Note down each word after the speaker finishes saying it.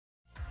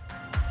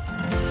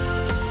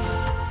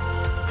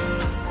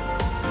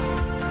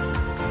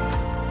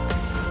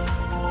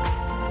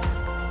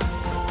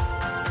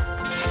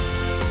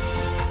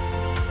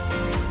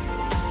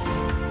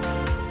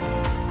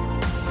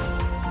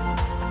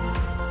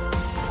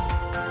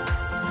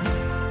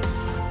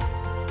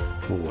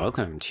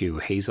Welcome to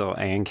Hazel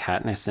and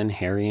Katniss and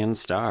Harry and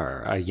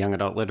Star, a young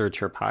adult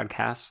literature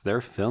podcast,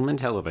 their film and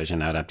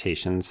television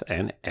adaptations,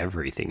 and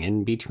everything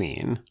in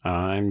between.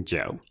 I'm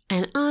Joe.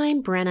 And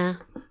I'm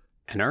Brenna.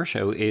 And our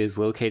show is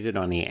located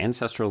on the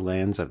ancestral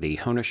lands of the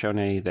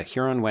Haudenosaunee, the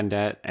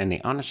Huron-Wendat, and the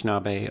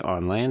Anishinaabe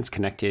on lands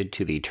connected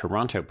to the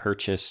Toronto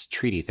Purchase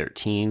Treaty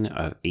 13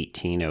 of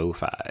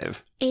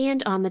 1805.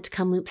 And on the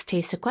Tecumloops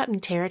Te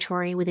Secwepemc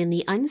territory within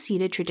the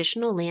unceded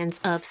traditional lands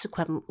of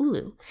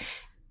Secwepemc-Ulu.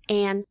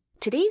 And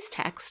today's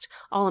text,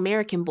 All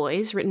American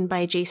Boys, written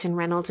by Jason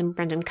Reynolds and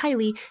Brendan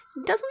Kiely,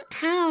 doesn't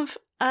have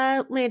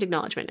a land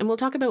acknowledgement, and we'll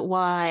talk about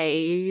why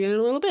in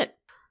a little bit.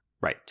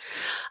 Right.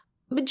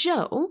 But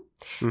Joe,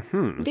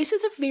 this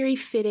is a very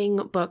fitting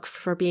book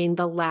for being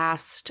the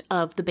last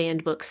of the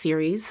banned book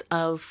series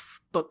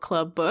of book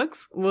club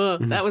books. Whoa,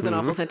 that was an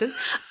awful sentence.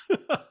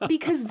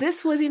 Because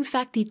this was, in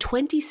fact, the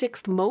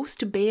 26th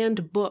most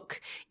banned book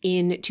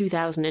in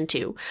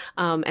 2002.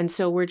 And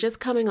so we're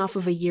just coming off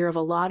of a year of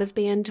a lot of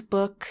banned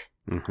book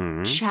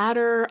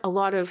chatter, a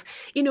lot of,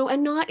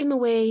 and not in the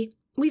way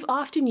we've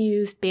often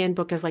used banned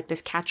book as like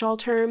this catch-all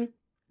term.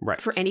 Right.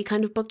 For any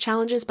kind of book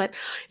challenges. But,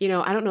 I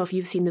don't know if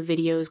you've seen the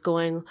videos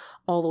going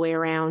all the way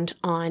around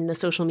on the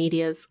social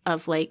medias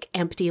of like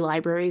empty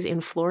libraries in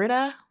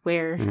Florida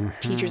where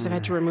teachers have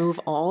had to remove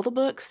all the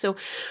books. So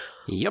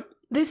yep.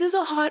 This is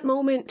a hot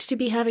moment to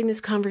be having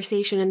this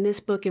conversation. And this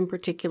book in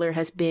particular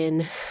has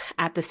been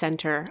at the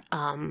center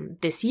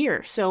this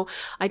year. So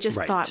I just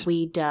thought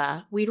we'd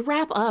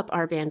wrap up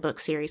our banned book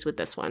series with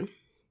this one.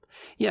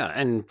 Yeah,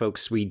 and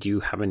folks, we do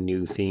have a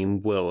new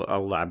theme. We'll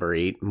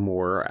elaborate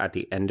more at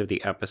the end of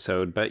the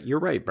episode, but you're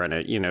right,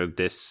 Brenna.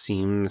 This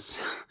seems...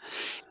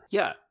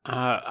 Yeah,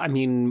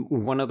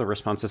 one of the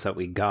responses that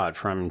we got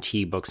from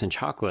Tea, Books, and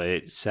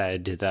Chocolate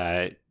said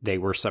that they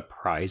were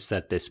surprised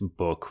that this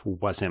book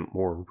wasn't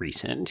more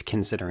recent,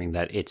 considering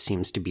that it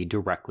seems to be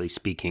directly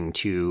speaking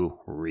to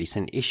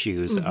recent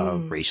issues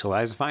of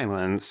racialized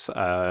violence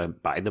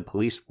by the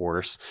police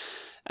force.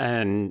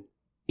 And...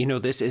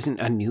 this isn't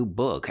a new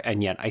book,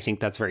 and yet I think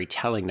that's very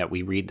telling that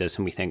we read this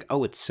and we think,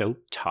 oh, it's so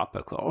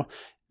topical.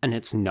 And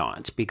it's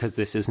not, because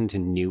this isn't a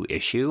new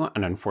issue,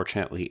 and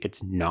unfortunately,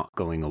 it's not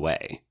going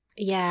away.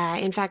 Yeah,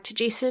 in fact,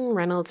 Jason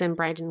Reynolds and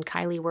Brendan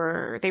Kiely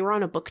were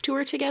on a book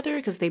tour together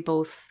because they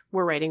both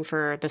were writing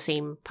for the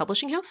same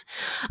publishing house.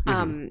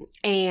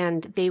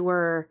 And they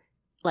were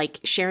like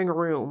sharing a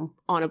room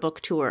on a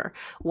book tour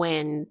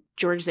when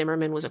George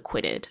Zimmerman was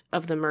acquitted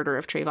of the murder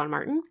of Trayvon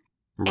Martin.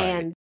 Right.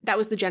 And that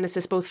was the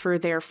genesis both for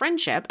their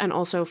friendship and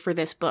also for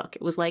this book.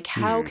 It was like,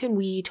 how can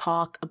we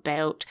talk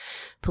about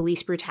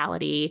police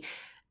brutality?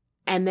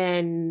 And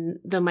then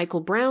the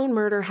Michael Brown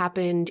murder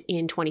happened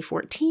in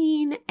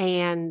 2014.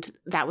 And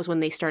that was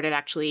when they started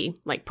actually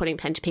like putting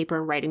pen to paper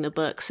and writing the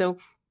book. So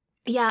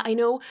yeah, I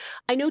know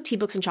Tea,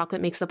 Books, and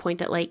Chocolate makes the point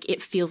that like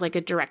it feels like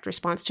a direct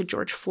response to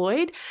George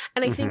Floyd.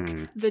 And I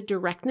think the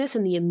directness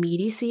and the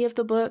immediacy of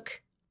the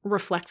book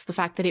reflects the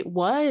fact that it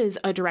was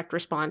a direct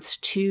response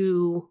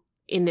to,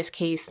 in this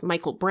case,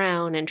 Michael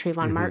Brown and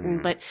Trayvon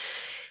Martin, but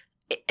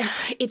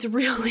it's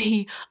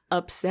really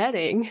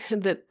upsetting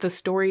that the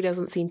story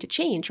doesn't seem to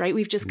change, right?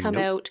 We've just come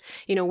out,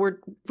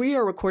 we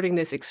are recording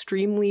this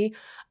extremely,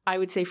 I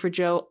would say for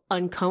Joe,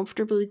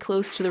 uncomfortably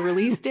close to the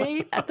release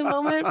date at the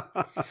moment.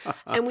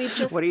 And we've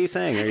just... What are you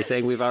saying? Are you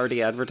saying we've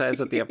already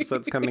advertised that the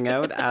episode's coming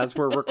out as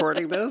we're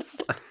recording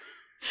this?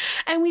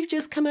 And we've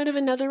just come out of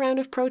another round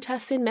of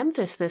protests in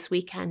Memphis this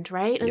weekend,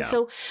 right? And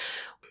so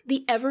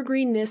the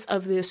evergreenness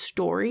of this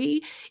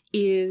story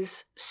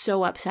is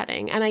so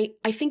upsetting. And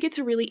I think it's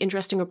a really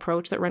interesting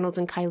approach that Reynolds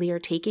and Kiely are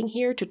taking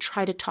here to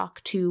try to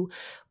talk to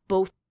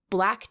both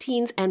Black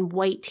teens and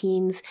white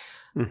teens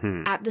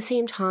at the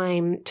same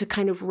time to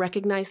kind of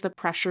recognize the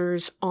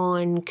pressures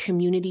on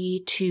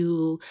community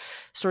to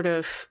sort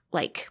of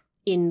like,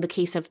 in the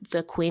case of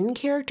the Quinn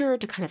character,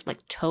 to kind of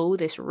like toe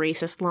this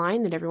racist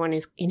line that everyone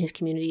is in his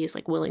community is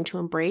like willing to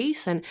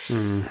embrace, and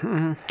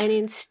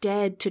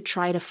instead to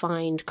try to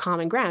find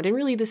common ground. And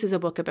really, this is a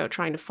book about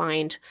trying to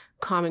find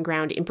common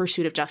ground in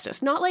pursuit of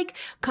justice, not like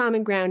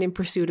common ground in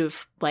pursuit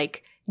of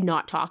like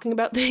not talking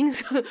about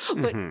things,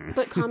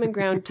 but common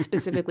ground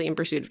specifically in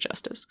pursuit of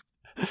justice.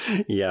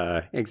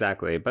 Yeah,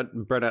 exactly. But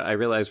Brenna, I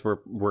realize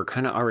we're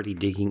kind of already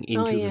digging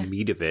into the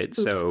meat of it.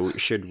 Oops. So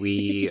should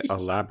we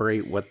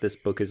elaborate what this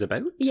book is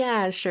about?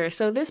 Yeah, sure.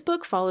 So this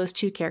book follows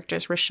two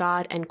characters,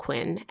 Rashad and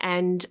Quinn,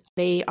 and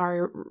they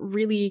are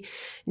really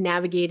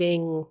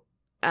navigating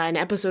an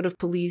episode of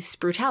police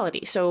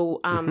brutality.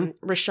 So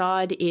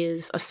Rashad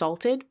is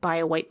assaulted by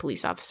a white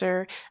police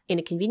officer in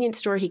a convenience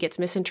store. He gets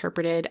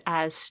misinterpreted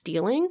as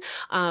stealing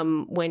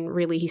when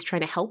really he's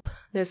trying to help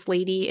this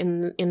lady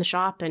in the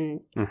shop, and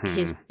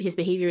his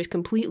behavior is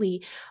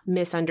completely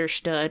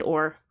misunderstood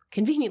or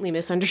conveniently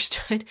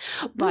misunderstood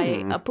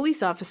by a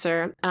police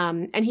officer,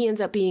 and he ends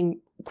up being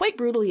quite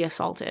brutally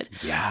assaulted.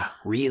 Yeah,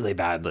 really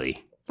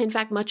badly. In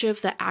fact, much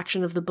of the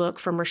action of the book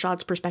from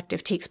Rashad's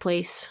perspective takes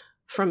place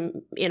from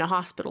in a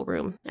hospital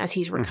room as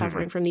he's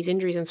recovering from these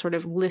injuries and sort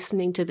of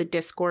listening to the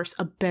discourse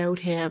about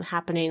him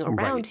happening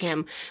around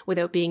him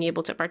without being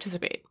able to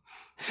participate.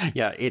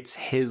 Yeah, it's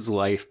his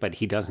life, but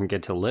he doesn't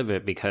get to live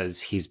it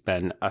because he's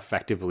been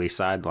effectively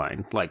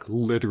sidelined, like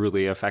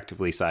literally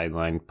effectively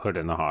sidelined, put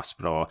in the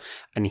hospital.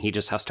 And he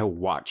just has to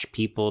watch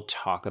people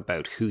talk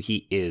about who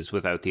he is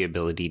without the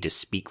ability to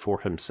speak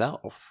for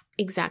himself.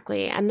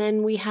 Exactly. And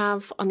then we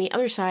have, on the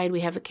other side, we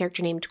have a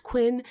character named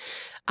Quinn.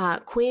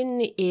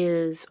 Quinn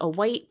is a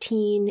white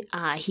teen.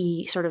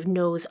 He sort of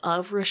knows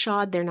of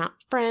Rashad. They're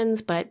not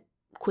friends, but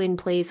Quinn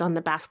plays on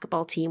the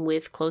basketball team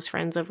with close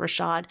friends of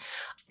Rashad.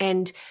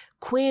 And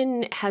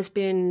Quinn has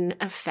been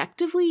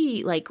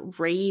effectively like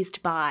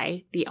raised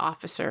by the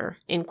officer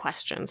in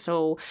question.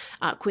 So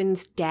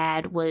Quinn's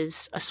dad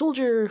was a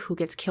soldier who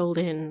gets killed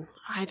in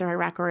either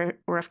Iraq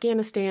or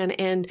Afghanistan.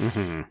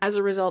 And as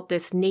a result,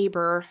 this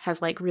neighbor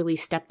has like really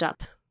stepped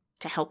up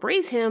to help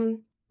raise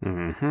him.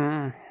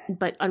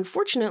 But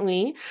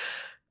unfortunately,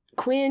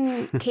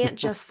 Quinn can't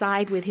just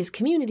side with his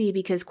community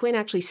because Quinn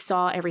actually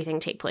saw everything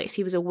take place.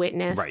 He was a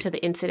witness to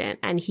the incident,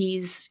 and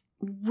he's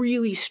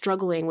really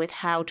struggling with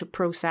how to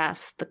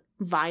process the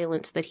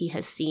violence that he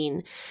has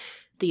seen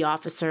the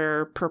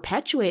officer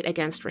perpetuate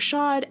against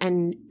Rashad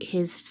and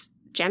his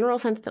general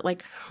sense that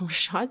like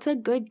Rashad's a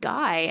good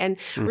guy. And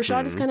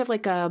Rashad is kind of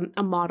like a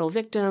model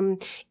victim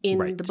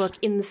in the book,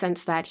 in the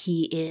sense that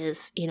he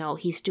is, you know,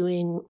 he's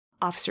doing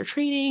officer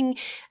training.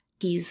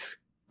 He's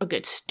a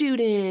good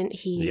student.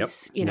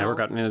 He's, you know, never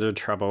gotten into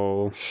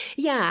trouble.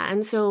 Yeah.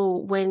 And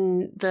so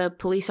when the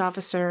police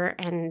officer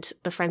and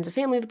the friends and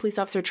family of the police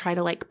officer try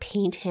to like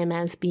paint him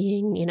as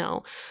being, you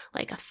know,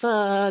 like a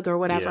thug or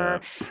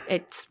whatever,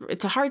 it's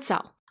a hard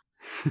sell.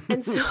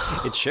 And so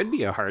it should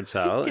be a hard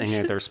sell. And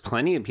yet there's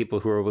plenty of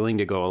people who are willing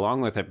to go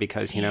along with it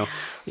because, you know,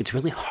 it's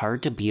really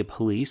hard to be a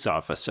police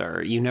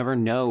officer. You never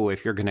know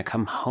if you're going to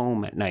come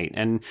home at night.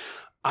 And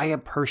I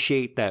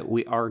appreciate that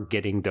we are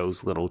getting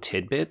those little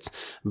tidbits,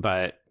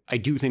 but I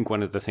do think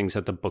one of the things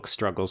that the book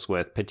struggles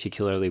with,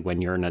 particularly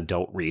when you're an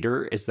adult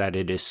reader, is that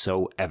it is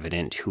so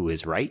evident who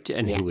is right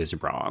and who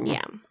is wrong.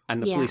 Yeah.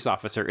 And the police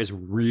officer is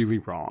really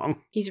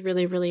wrong. He's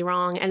really, really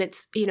wrong. And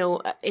it's, you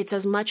know, it's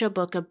as much a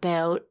book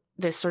about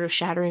this sort of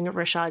shattering of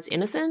Rashad's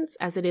innocence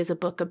as it is a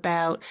book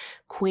about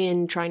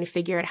Quinn trying to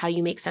figure out how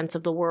you make sense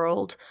of the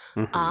world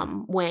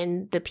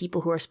when the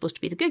people who are supposed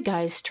to be the good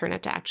guys turn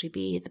out to actually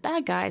be the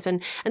bad guys.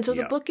 And so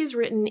the book is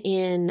written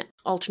in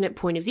alternate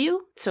point of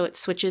view. So it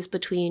switches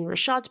between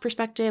Rashad's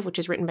perspective, which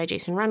is written by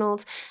Jason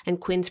Reynolds, and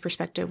Quinn's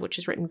perspective, which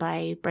is written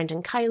by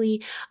Brendan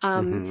Kiley.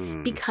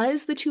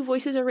 Because the two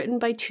voices are written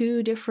by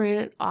two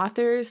different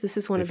authors, this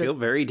is one of the... feel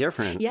very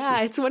different.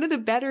 Yeah, it's one of the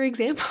better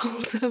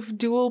examples of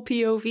dual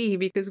POV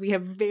because we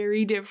have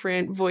very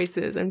different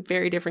voices and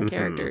very different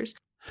characters.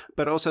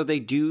 But also they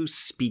do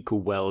speak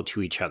well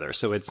to each other.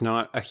 So it's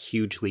not a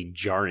hugely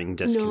jarring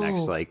disconnect.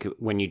 No. Like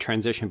when you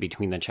transition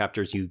between the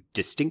chapters, you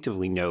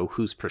distinctively know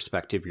whose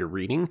perspective you're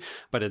reading,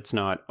 but it's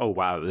not, oh,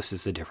 wow, this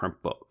is a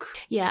different book.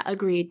 Yeah,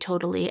 agreed,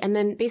 totally. And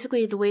then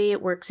basically the way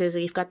it works is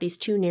you've got these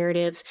two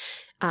narratives.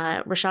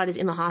 Rashad is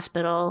in the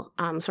hospital,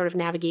 sort of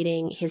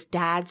navigating his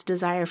dad's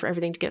desire for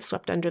everything to get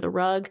swept under the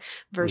rug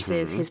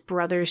versus his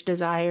brother's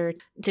desire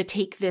to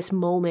take this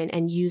moment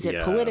and use it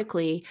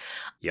politically.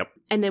 Yep.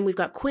 And then we've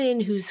got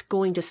Quinn, who's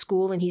going to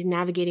school and he's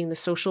navigating the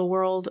social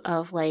world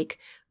of like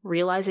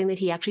realizing that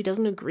he actually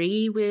doesn't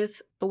agree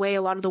with the way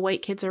a lot of the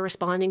white kids are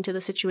responding to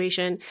the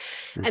situation.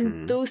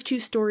 And those two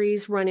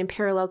stories run in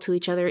parallel to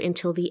each other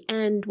until the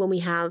end when we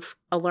have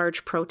a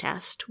large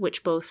protest,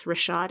 which both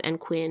Rashad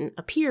and Quinn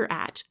appear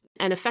at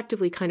and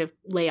effectively kind of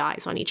lay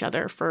eyes on each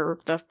other for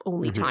the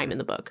only time in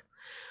the book.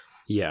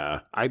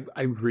 Yeah,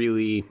 I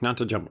really, not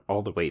to jump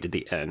all the way to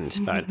the end,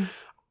 but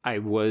I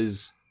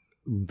was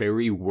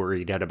very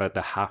worried at about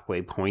the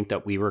halfway point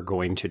that we were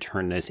going to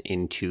turn this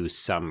into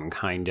some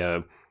kind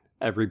of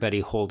everybody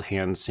hold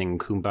hands, sing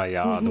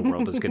Kumbaya, the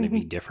world is going to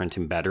be different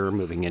and better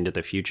moving into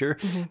the future.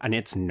 And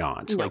it's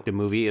not. No. Like the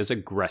movie is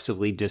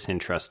aggressively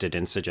disinterested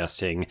in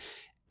suggesting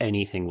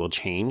anything will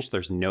change.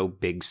 There's no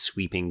big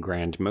sweeping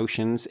grand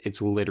motions.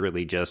 It's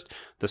literally just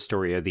the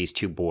story of these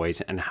two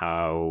boys and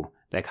how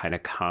they kind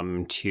of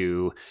come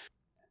to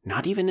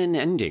not even an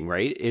ending,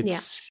 right?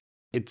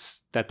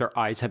 It's that their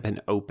eyes have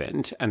been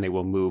opened and they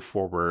will move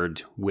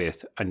forward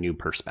with a new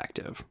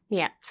perspective.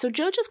 Yeah. So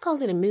Joe just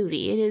called it a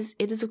movie.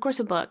 It is of course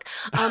a book.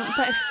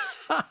 But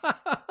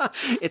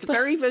it's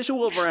very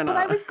visual, Brenna. But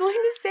I was going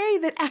to say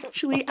that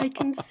actually I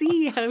can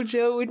see how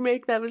Joe would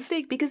make that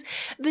mistake because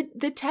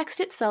the text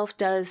itself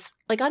does,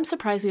 like, I'm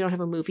surprised we don't have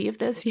a movie of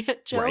this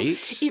yet, Joe.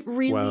 Right? It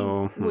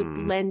really would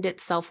lend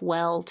itself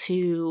well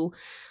to,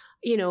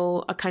 you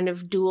know, a kind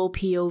of dual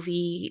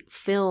POV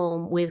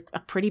film with a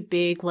pretty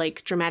big,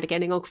 like, dramatic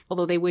ending,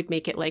 although they would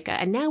make it like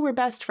and now we're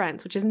best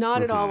friends, which is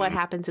not at all what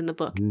happens in the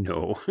book.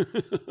 No.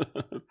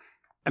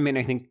 I mean,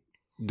 I think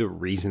the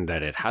reason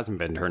that it hasn't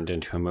been turned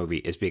into a movie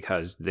is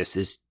because this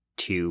is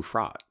too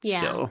fraught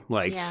still.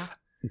 Like,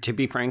 To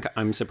be frank,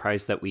 I'm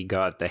surprised that we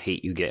got The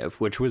Hate U Give,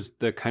 which was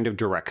the kind of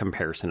direct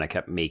comparison I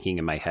kept making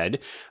in my head.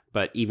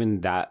 But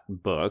even that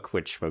book,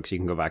 which folks, you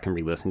can go back and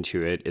re-listen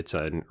to it. It's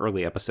an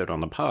early episode on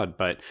the pod,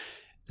 but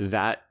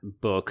that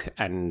book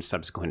and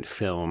subsequent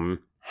film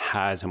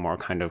has a more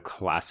kind of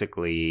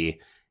classically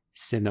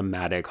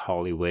cinematic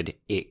Hollywood,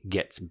 it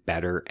gets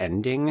better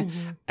ending.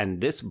 Mm-hmm. And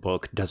this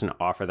book doesn't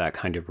offer that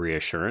kind of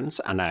reassurance.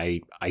 And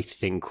I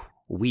think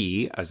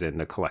we, as in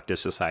the collective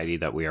society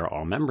that we are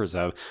all members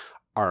of,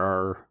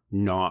 are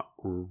not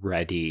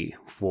ready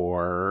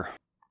for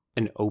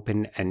an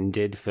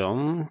open-ended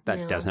film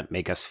that doesn't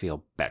make us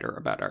feel better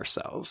about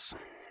ourselves.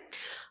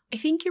 I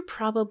think you're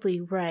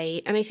probably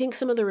right. And I think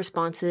some of the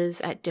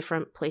responses at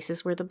different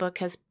places where the book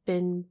has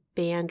been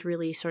banned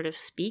really sort of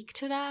speak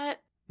to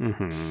that.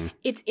 Mm-hmm.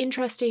 It's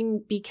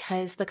interesting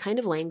because the kind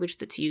of language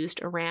that's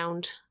used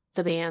around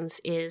the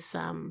bans is,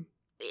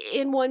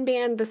 in one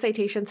ban, the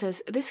citation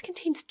says, "This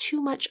contains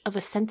too much of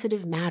a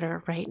sensitive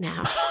matter right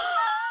now."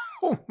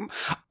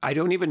 I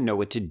don't even know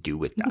what to do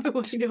with that.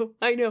 No,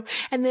 I know.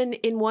 And then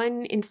in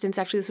one instance,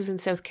 actually, this was in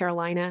South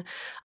Carolina,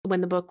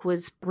 when the book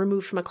was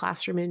removed from a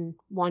classroom in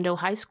Wando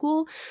High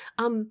School,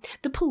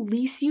 the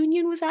police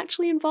union was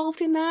actually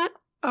involved in that.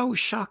 Oh,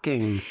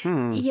 shocking.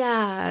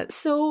 Yeah.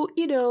 So,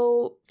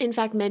 in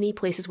fact, many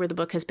places where the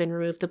book has been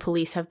removed, the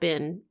police or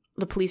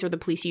the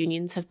police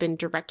unions have been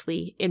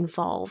directly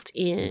involved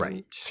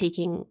in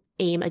taking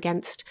aim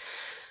against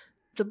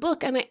the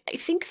book. And I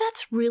think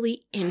that's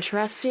really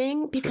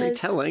interesting because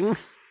it's very telling.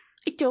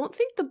 I don't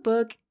think the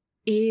book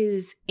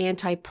is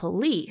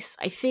anti-police.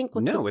 I think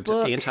it's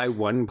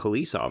anti-one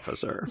police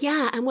officer.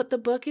 Yeah, and what the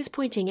book is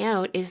pointing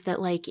out is that,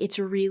 like, it's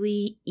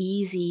really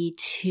easy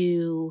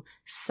to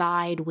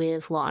side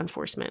with law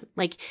enforcement.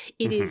 Like,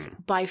 it is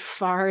by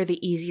far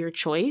the easier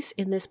choice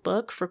in this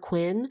book for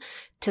Quinn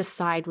to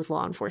side with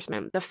law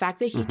enforcement. The fact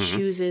that he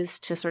chooses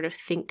to sort of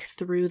think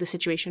through the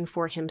situation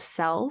for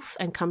himself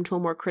and come to a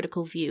more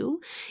critical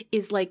view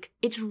is, like,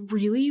 it's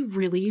really,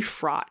 really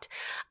fraught.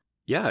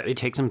 Yeah, it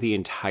takes him the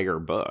entire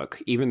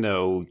book, even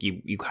though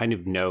you kind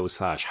of know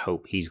 /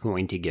 hope he's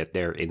going to get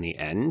there in the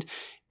end.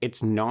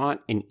 It's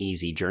not an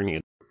easy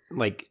journey.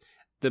 Like,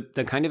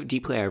 the kind of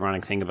deeply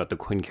ironic thing about the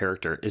Quinn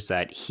character is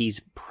that he's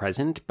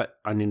present but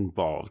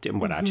uninvolved in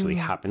what actually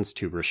happens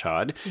to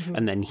Rashad.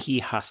 And then he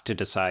has to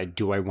decide,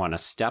 do I want to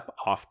step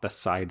off the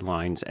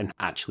sidelines and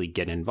actually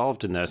get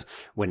involved in this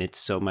when it's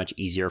so much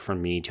easier for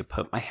me to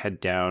put my head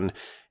down,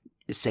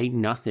 say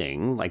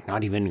nothing, like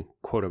not even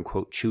quote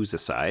unquote choose a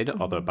side,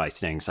 although by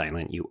staying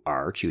silent, you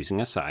are choosing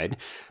a side.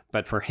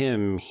 But for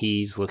him,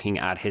 he's looking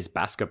at his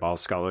basketball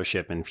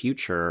scholarship and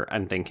future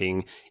and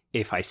thinking,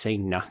 if I say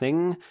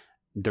nothing,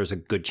 there's a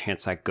good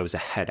chance that goes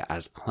ahead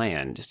as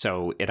planned.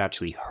 So it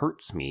actually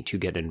hurts me to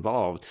get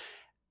involved.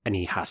 And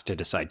he has to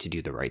decide to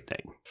do the right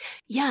thing.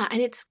 Yeah,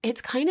 and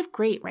it's kind of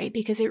great, right?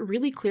 Because it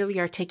really clearly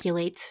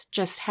articulates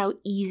just how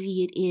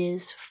easy it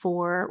is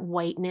for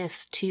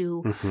whiteness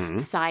to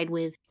side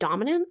with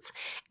dominance.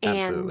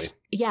 Absolutely. And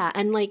yeah,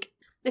 and like,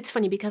 it's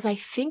funny because I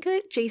think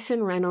that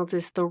Jason Reynolds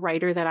is the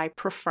writer that I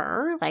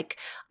prefer. Like,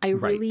 I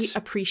really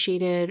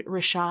appreciated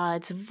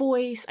Rashad's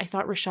voice. I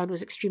thought Rashad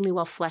was extremely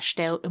well fleshed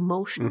out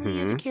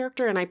emotionally as a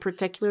character. And I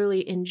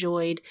particularly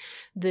enjoyed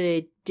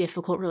the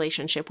difficult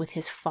relationship with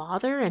his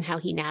father and how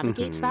he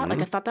navigates that.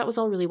 Like, I thought that was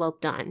all really well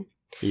done.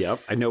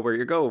 Yep. I know where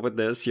you're going with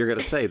this. You're going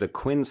to say the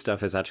Quinn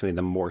stuff is actually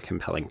the more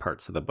compelling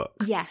parts of the book.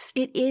 Yes,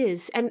 it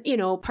is. And,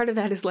 part of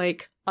that is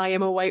like, I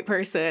am a white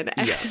person.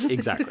 Yes,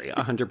 exactly.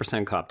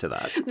 100% cop to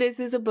that. This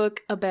is a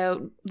book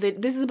that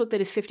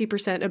is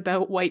 50%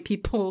 about white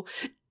people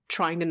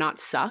trying to not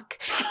suck.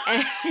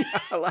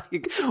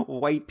 Like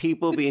white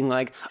people being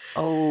like,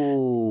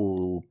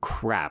 oh,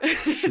 crap.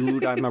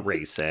 Shoot, I'm a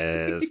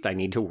racist. I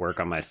need to work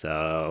on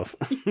myself.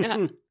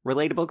 Yeah.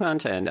 Relatable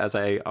content, as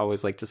I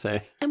always like to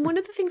say. And one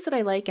of the things that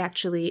I like,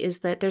 actually, is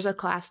that there's a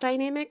class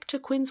dynamic to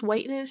Quinn's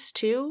whiteness,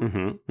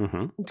 too.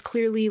 It's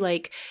clearly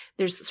like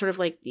there's sort of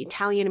like the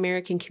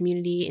Italian-American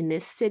community in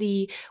this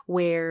city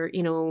where,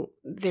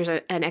 there's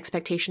an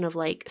expectation of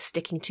like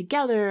sticking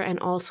together and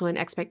also an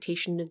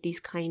expectation of these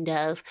kind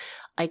of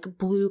like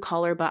blue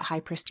collar but high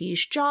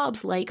prestige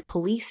jobs like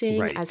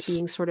policing as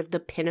being sort of the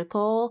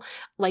pinnacle.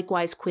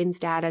 Likewise, Quinn's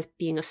dad as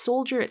being a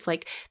soldier. It's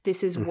like,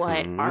 this is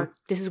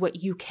what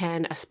you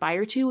can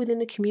aspire to within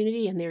the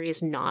community, and there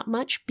is not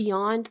much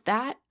beyond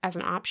that as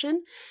an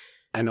option.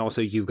 And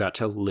also, you got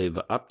to live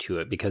up to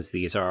it because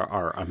these are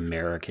our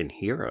American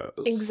heroes.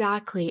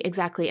 Exactly.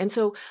 And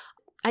so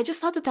I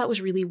just thought that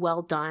was really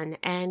well done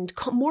and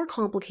more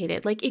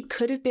complicated. Like, it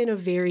could have been a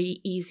very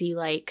easy,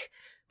 like,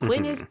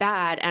 Quinn is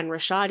bad and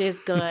Rashad is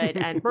good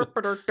and burp,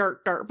 burp,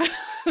 burp, burp.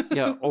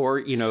 Yeah,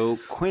 or,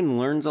 Quinn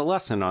learns a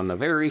lesson on the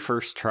very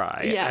first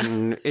try. Yeah.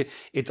 And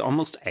it's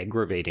almost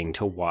aggravating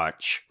to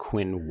watch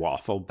Quinn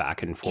waffle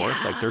back and forth.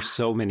 Yeah. Like, there's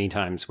so many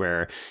times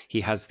where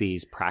he has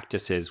these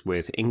practices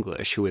with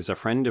English, who is a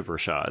friend of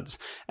Rashad's,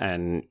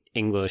 and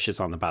English is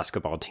on the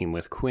basketball team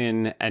with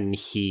Quinn, and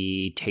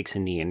he takes a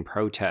knee in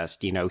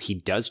protest. He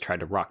does try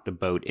to rock the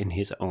boat in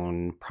his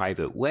own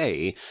private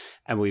way.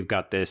 And we've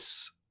got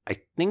this, I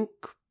think,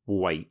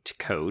 white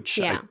coach,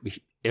 Yeah.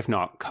 if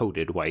not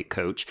coded white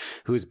coach,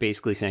 who is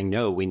basically saying,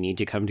 no, we need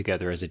to come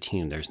together as a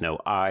team. There's no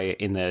I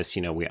in this.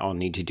 We all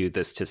need to do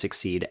this to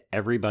succeed.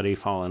 Everybody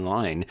fall in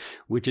line,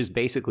 which is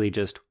basically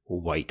just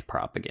white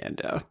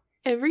propaganda.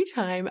 Every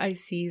time I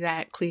see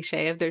that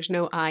cliche of there's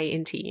no I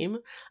in team,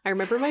 I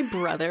remember my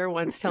brother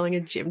once telling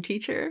a gym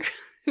teacher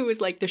who was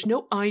like, there's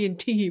no I in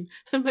team.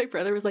 And my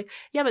brother was like,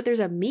 yeah, but there's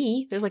a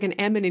me. There's like an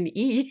M and an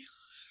E.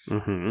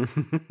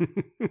 Mm-hmm.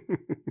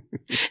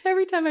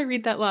 Every time I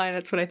read that line,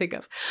 that's what I think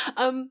of.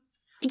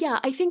 Yeah,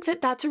 I think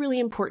that that's a really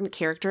important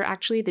character,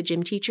 actually, the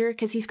gym teacher,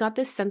 because he's got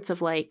this sense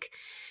of like,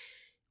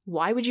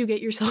 why would you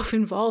get yourself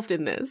involved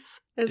in this?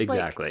 It's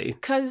exactly.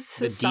 Because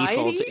society...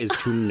 The default is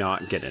to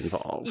not get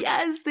involved.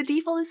 Yes, the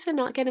default is to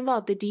not get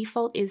involved. The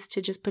default is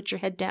to just put your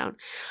head down.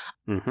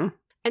 Mm-hmm.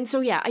 And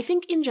so, yeah, I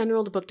think in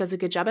general, the book does a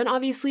good job. And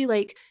obviously,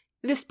 like,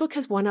 this book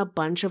has won a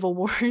bunch of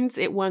awards.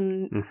 It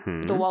won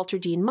the Walter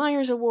Dean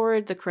Myers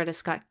Award, the Coretta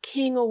Scott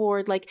King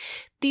Award. Like,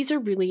 these are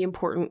really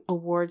important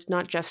awards,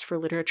 not just for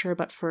literature,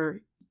 but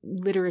for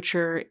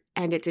literature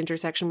and its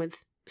intersection with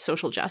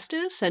social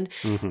justice. And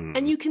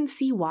you can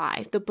see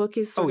why. The book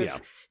is sort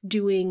of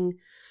doing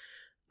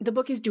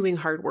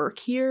hard work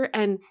here.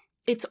 And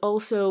it's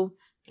also,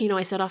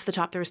 I said off the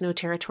top there was no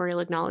territorial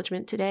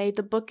acknowledgement today.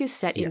 The book is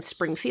set in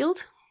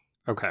Springfield.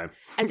 Okay.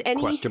 As any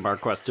question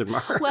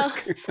mark. Well,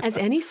 as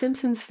any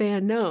Simpsons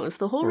fan knows,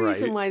 the whole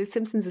reason why The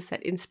Simpsons is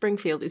set in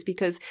Springfield is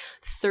because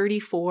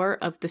 34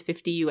 of the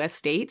 50 U.S.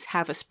 states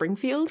have a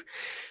Springfield.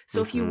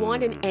 So if you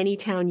want an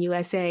Anytown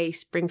USA,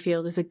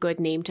 Springfield is a good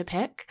name to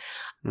pick.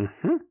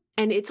 Mm-hmm.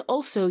 And it's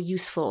also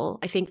useful,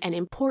 I think, and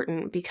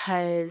important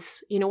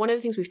because, one of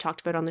the things we've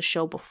talked about on the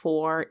show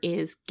before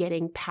is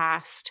getting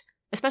past,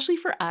 especially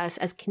for us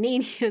as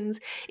Canadians,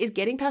 is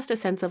getting past a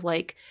sense of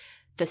like,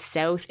 the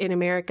South in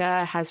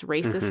America has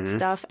racist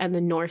stuff and the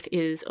North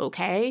is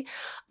okay.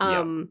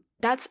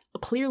 That's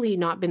clearly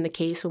not been the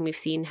case when we've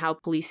seen how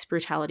police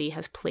brutality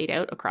has played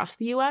out across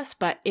the US,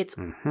 but it's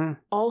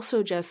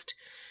also just,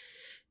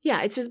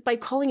 it's just by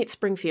calling it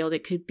Springfield,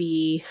 it could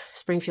be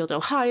Springfield,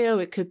 Ohio.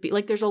 It could be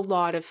like, there's a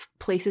lot of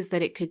places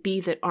that it could be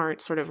that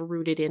aren't sort of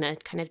rooted in a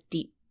kind of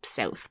deep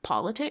South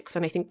politics.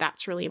 And I think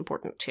that's really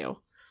important too.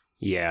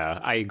 Yeah,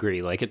 I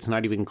agree. Like, it's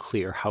not even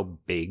clear how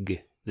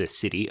big the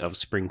city of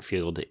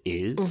Springfield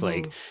is.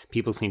 Like,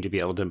 people seem to be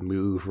able to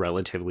move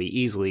relatively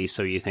easily.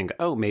 So you think,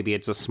 oh, maybe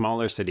it's a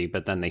smaller city,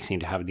 but then they seem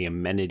to have the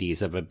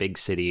amenities of a big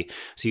city.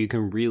 So you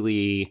can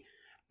really,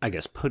 I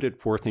guess, put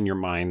it forth in your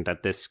mind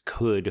that this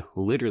could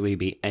literally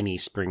be any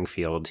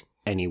Springfield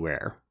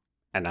anywhere.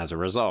 And as a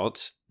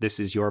result, this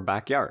is your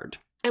backyard.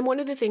 And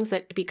one of the things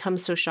that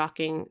becomes so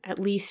shocking, at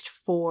least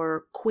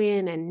for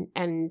Quinn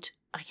and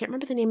I can't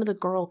remember the name of the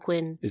girl,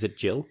 Quinn. Is it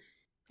Jill?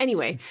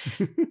 Anyway,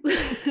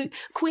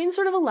 Quinn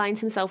sort of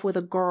aligns himself with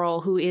a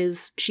girl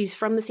she's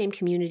from the same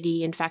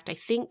community. In fact, I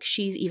think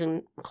she's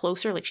even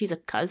closer, like she's a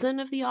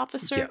cousin of the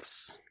officer.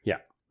 Yes. Yeah.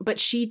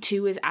 But she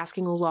too is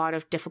asking a lot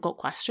of difficult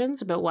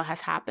questions about what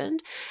has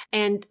happened.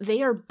 And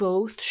they are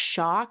both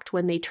shocked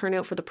when they turn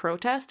out for the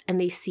protest and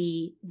they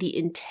see the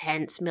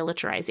intense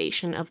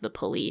militarization of the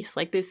police.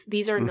 Like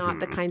these are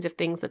not the kinds of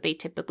things that they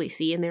typically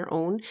see in their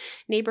own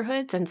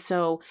neighborhoods. And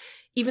so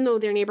even though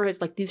their neighborhoods,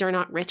 like these are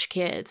not rich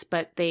kids,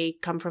 but they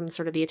come from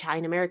sort of the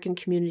Italian-American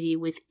community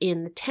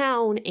within the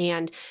town,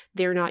 and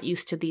they're not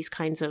used to these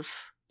kinds of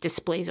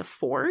displays of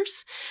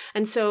force.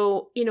 And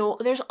so,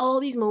 there's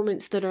all these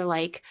moments that are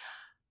like,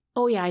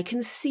 oh yeah, I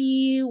can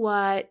see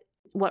what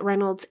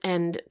Reynolds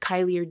and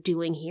Kylie are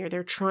doing here.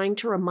 They're trying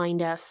to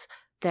remind us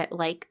that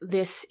like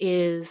this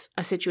is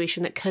a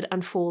situation that could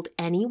unfold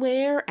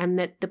anywhere and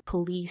that the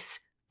police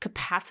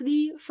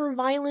capacity for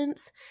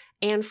violence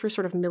and for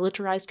sort of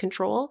militarized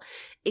control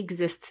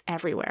exists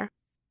everywhere.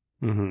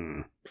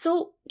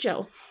 So,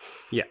 Joe.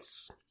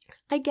 Yes.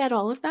 I get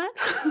all of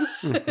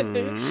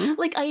that.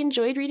 Like, I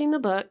enjoyed reading the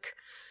book.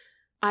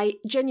 I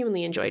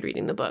genuinely enjoyed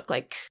reading the book.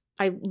 Like,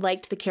 I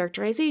liked the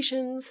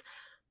characterizations,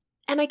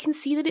 and I can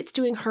see that it's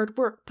doing hard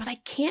work, but I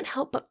can't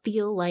help but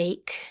feel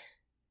like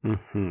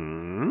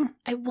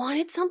I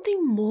wanted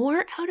something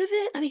more out of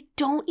it, and I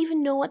don't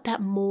even know what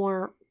that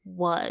more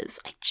was.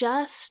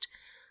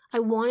 I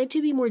wanted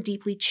to be more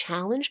deeply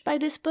challenged by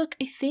this book,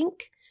 I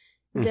think,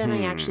 than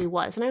I actually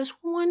was. And I was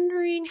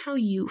wondering how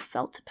you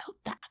felt about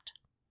that.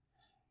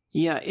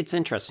 Yeah, it's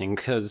interesting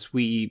because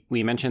we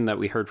mentioned that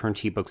we heard from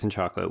Tea Books and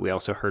Chocolate. We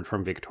also heard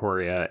from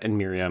Victoria and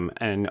Miriam,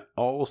 and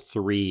all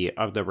three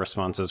of the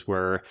responses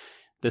were,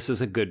 this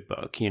is a good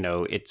book.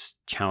 It's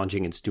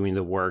challenging. It's doing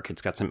the work.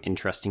 It's got some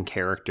interesting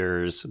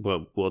characters.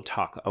 We'll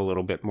talk a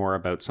little bit more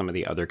about some of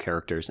the other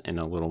characters in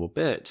a little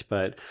bit,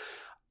 but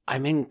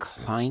I'm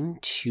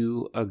inclined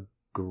to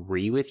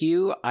agree with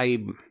you.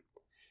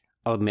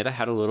 I'll admit I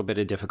had a little bit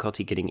of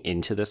difficulty getting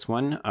into this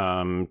one.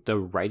 The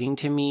writing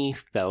to me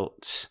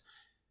felt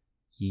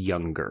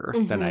younger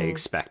than I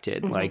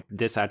expected. Like,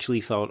 this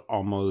actually felt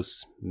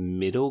almost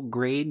middle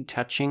grade,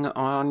 touching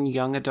on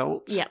young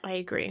adults. Yeah, I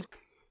agree.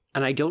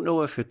 And I don't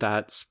know if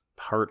that's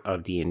part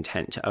of the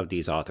intent of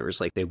these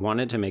authors. Like, they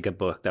wanted to make a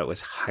book that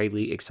was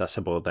highly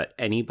accessible, that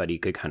anybody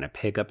could kind of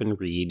pick up and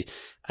read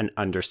and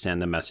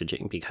understand the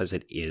messaging, because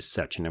it is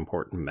such an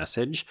important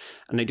message.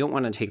 And I don't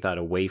want to take that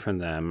away from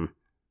them,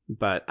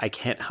 but I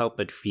can't help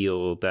but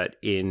feel that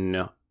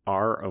in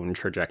our own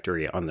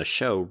trajectory on the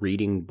show,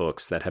 reading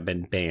books that have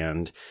been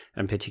banned,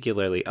 and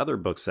particularly other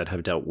books that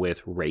have dealt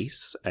with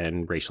race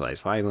and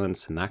racialized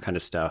violence and that kind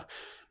of stuff,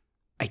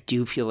 I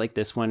do feel like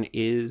this one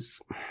is,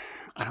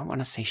 I don't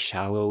want to say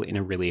shallow in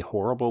a really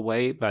horrible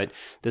way, but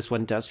this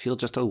one does feel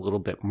just a little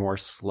bit more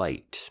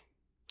slight.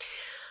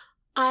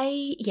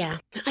 I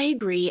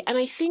agree. And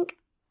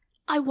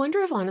I wonder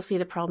if honestly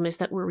the problem is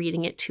that we're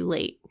reading it too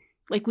late.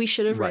 Like, we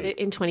should have read it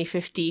in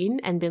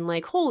 2015 and been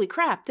like, holy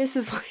crap, this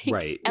is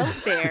like out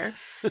there.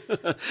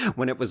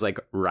 When it was like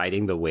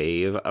riding the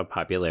wave of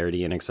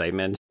popularity and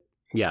excitement.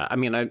 Yeah, I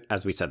mean,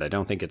 as we said, I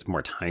don't think it's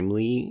more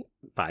timely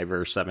 5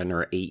 or 7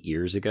 or 8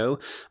 years ago.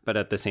 But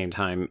at the same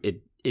time,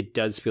 it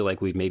does feel like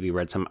we've maybe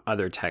read some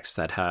other texts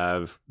that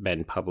have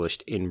been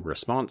published in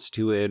response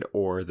to it,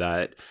 or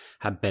that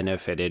have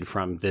benefited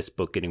from this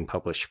book getting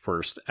published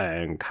first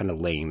and kind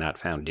of laying that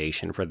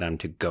foundation for them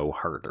to go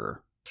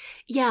harder.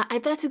 Yeah,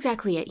 that's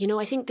exactly it.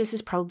 I think this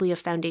is probably a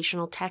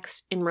foundational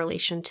text in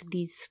relation to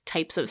these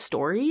types of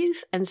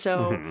stories. And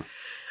so,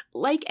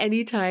 like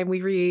any time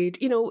we read,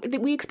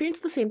 we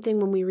experience the same thing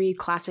when we read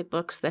classic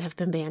books that have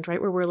been banned,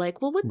 right? Where we're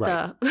like, well, what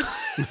the?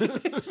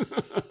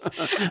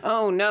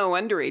 Oh, no,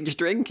 underage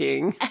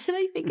drinking. And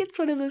I think it's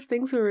one of those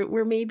things where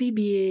we're maybe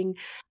being...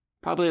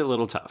 probably a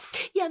little tough.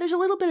 Yeah, there's a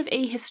little bit of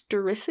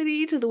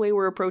ahistoricity to the way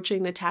we're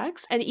approaching the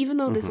text. And even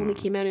though this only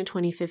came out in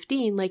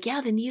 2015,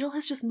 the needle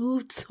has just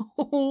moved so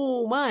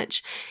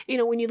much.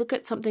 When you look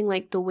at something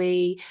like the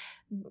way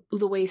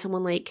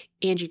someone like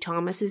Angie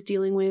Thomas is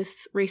dealing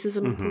with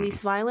racism and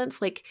police violence,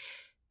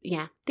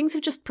 things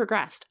have just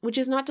progressed, which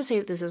is not to say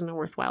that this isn't a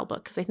worthwhile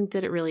book, because I think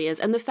that it really is.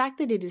 And the fact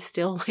that it is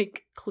still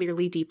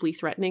clearly deeply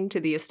threatening to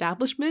the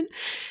establishment,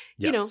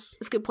 it's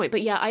a good point.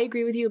 But yeah, I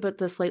agree with you about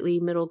the slightly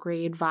middle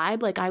grade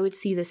vibe. I would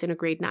see this in a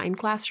grade 9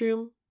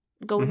 classroom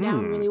going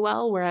down really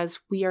well, whereas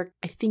we are,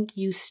 I think,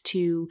 used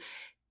to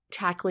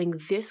tackling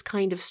this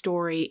kind of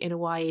story in a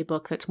YA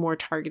book that's more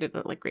targeted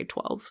at grade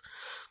 12s.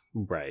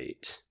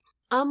 Right.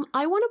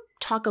 I want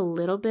to talk a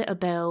little bit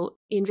about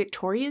in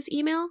Victoria's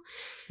email.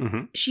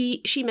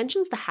 She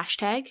mentions the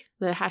hashtag.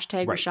 The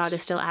hashtag Rashad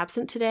is still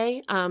absent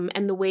today.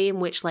 And the way in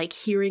which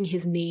hearing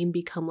his name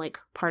become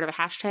part of a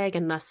hashtag,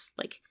 and thus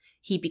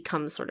he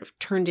becomes sort of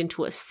turned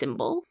into a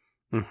symbol.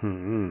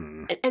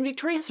 And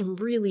Victoria has some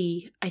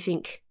really, I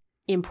think,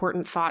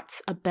 important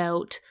thoughts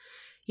about,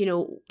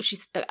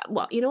 she's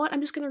well, you know what? I'm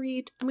going to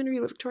read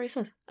what Victoria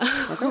says.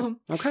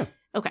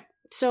 Okay.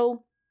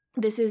 So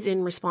this is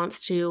in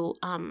response to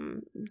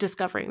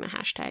discovering the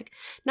hashtag.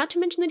 Not to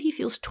mention that he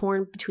feels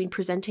torn between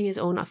presenting his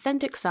own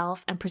authentic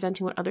self and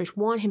presenting what others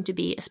want him to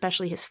be,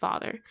 especially his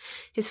father.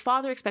 His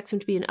father expects him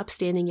to be an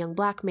upstanding young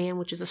black man,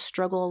 which is a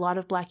struggle a lot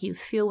of black youth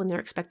feel when they're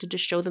expected to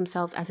show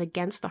themselves as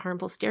against the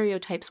harmful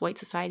stereotypes white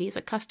society is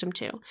accustomed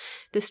to.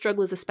 This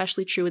struggle is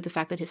especially true with the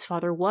fact that his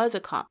father was a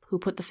cop who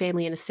put the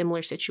family in a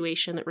similar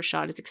situation that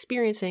Rashad is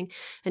experiencing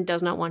and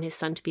does not want his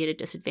son to be at a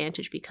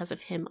disadvantage because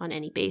of him on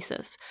any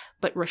basis.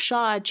 But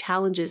Rashad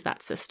challenges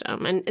that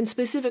system, and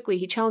specifically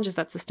he challenges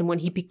that system when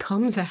he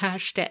becomes a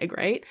hashtag,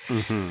 right?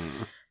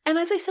 And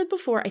as I said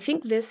before, I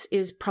think this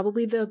is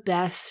probably the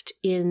best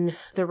in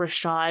the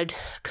Rashad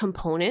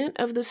component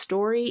of the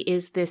story,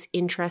 is this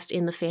interest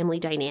in the family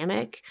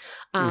dynamic.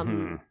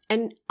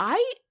 And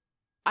I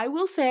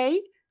will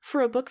say,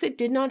 for a book that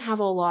did not have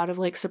a lot of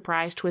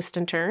surprise twists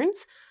and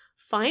turns,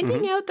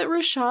 finding out that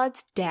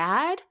Rashad's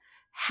dad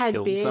had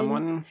killed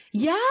someone.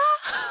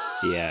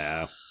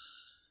 Yeah.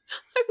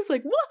 I was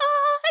like,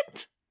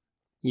 what?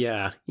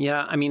 Yeah.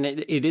 I mean,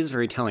 it is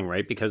very telling,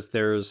 right? Because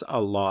there's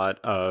a lot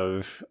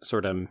of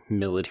sort of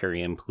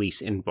military and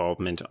police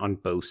involvement on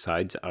both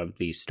sides of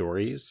these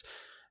stories.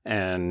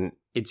 And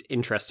it's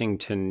interesting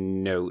to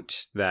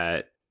note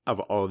that of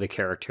all the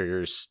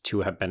characters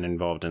to have been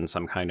involved in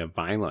some kind of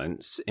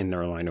violence in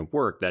their line of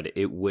work, that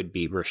it would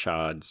be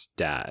Rashad's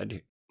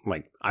dad.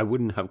 I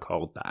wouldn't have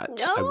called that.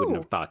 No. I wouldn't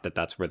have thought that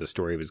that's where the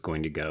story was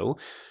going to go.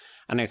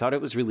 And I thought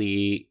it was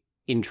really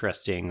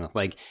interesting.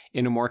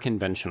 In a more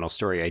conventional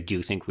story, I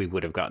do think we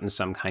would have gotten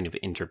some kind of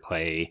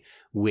interplay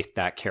with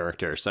that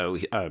character. So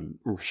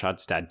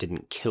Rashad's dad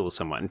didn't kill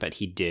someone, but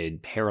he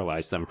did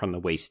paralyze them from the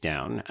waist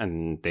down,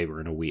 and they were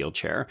in a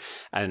wheelchair.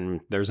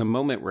 And there's a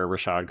moment where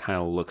Rashad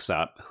kind of looks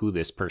up who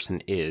this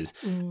person is.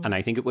 And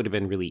I think it would have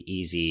been really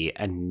easy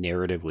and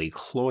narratively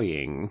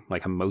cloying,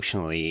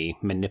 emotionally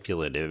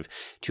manipulative,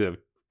 to have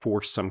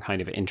forced some kind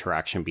of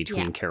interaction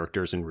between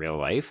characters in real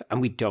life.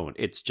 And we don't.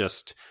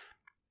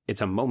 It's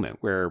a moment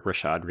where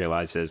Rashad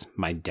realizes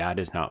my dad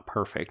is not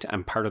perfect,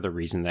 and part of the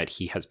reason that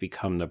he has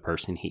become the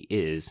person he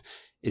is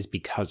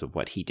because of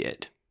what he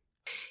did.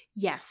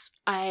 Yes,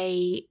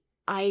 I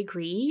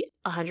agree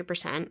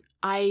 100%.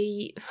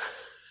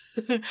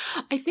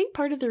 I think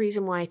part of the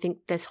reason why I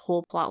think this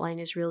whole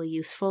plotline is really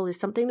useful is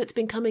something that's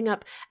been coming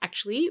up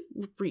actually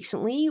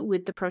recently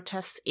with the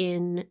protests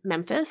in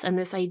Memphis, and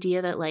this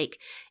idea that like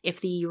if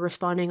the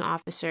responding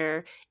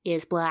officer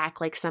is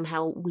Black, like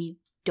somehow we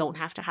don't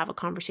have to have a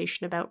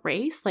conversation about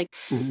race. Like,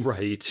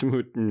 right.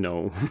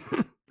 No.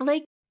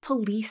 like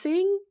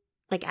policing,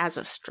 like as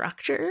a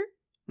structure,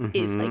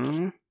 is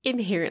like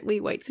inherently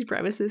white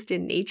supremacist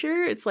in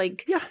nature. It's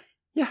like, yeah.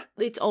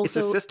 It's also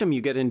it's a system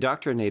you get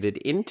indoctrinated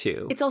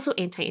into. It's also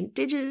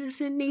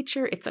anti-Indigenous in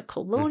nature. It's a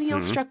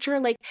colonial structure.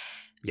 Like,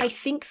 I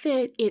think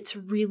that it's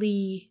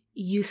really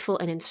useful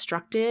and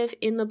instructive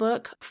in the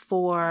book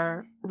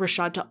for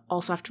Rashad to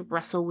also have to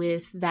wrestle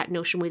with that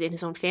notion within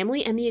his own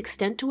family and the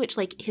extent to which,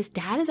 like, his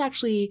dad has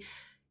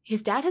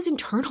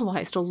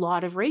internalized a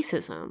lot of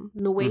racism.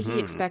 And the way he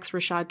expects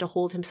Rashad to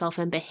hold himself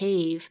and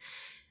behave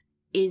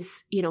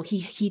is, you know,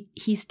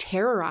 he's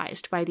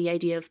terrorized by the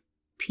idea of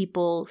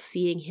people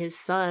seeing his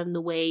son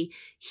the way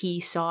he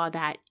saw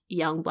that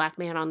young Black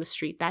man on the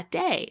street that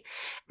day.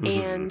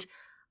 And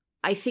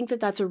I think that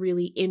that's a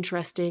really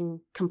interesting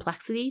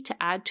complexity to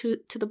add to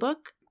the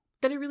book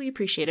that I really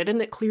appreciated,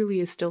 and that clearly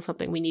is still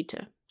something we need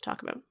to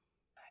talk about.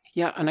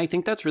 Yeah, and I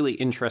think that's really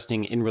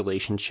interesting in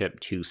relationship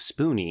to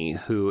Spoonie,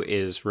 who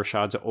is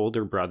Rashad's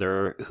older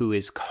brother, who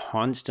is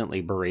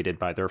constantly berated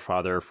by their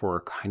father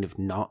for kind of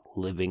not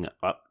living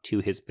up to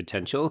his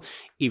potential,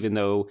 even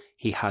though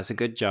he has a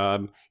good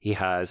job. He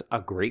has a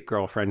great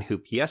girlfriend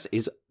who, yes,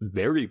 is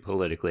very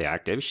politically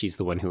active. She's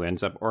the one who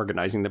ends up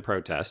organizing the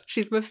protest.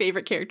 She's my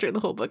favorite character in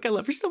the whole book. I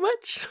love her so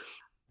much.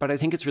 But I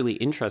think it's really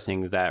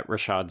interesting that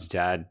Rashad's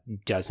dad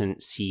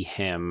doesn't see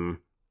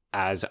him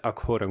as a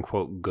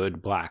quote-unquote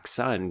good Black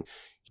son,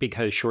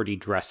 because Shorty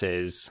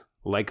dresses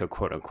like a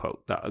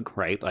quote-unquote thug,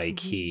 right? Like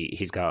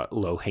he's got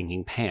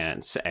low-hanging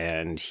pants,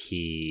 and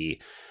he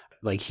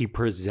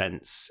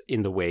presents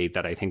in the way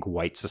that I think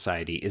white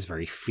society is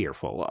very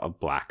fearful of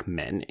Black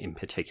men in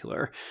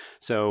particular.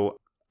 So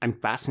I'm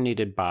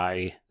fascinated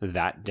by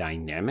that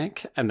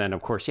dynamic. And then,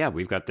 of course,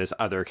 we've got this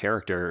other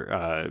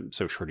character,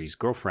 so Shorty's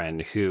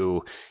girlfriend,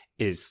 who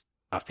is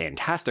a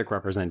fantastic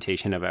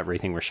representation of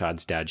everything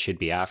Rashad's dad should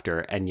be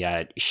after, and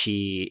yet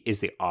she is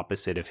the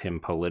opposite of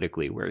him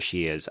politically, where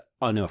she is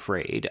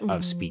unafraid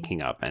of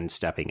speaking up and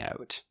stepping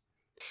out.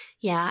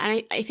 Yeah,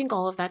 and I think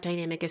all of that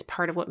dynamic is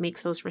part of what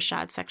makes those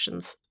Rashad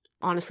sections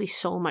honestly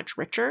so much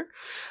richer.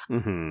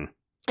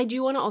 I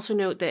do want to also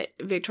note that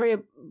Victoria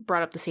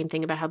brought up the same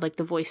thing about how like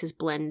the voices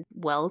blend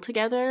well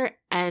together,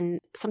 and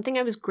something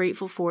I was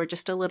grateful for,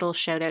 just a little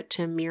shout out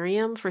to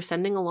Miriam for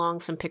sending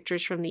along some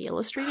pictures from the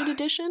illustrated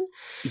edition.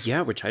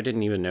 Yeah, which I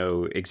didn't even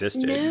know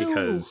existed,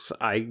 because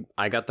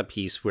I got the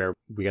piece where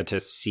we got to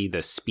see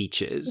the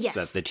speeches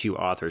that the two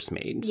authors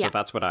made. So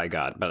that's what I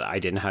got, but I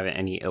didn't have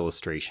any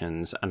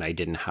illustrations, and I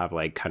didn't have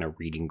like kind of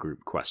reading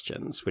group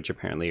questions, which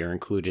apparently are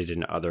included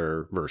in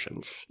other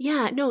versions.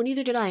 Yeah, no,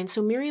 neither did I. And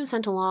so Miriam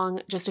sent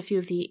along just a few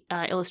of the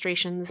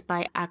illustrations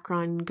by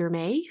Akron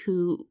Gourmet,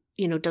 who,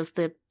 you know, does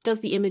the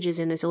images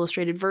in this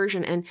illustrated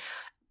version. And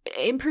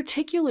in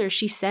particular,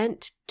 she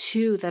sent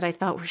two that I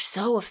thought were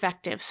so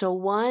effective. So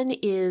one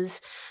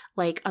is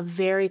like a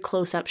very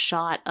close-up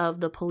shot of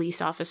the police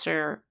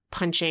officer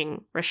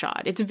punching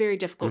Rashad. It's a very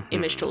difficult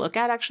image to look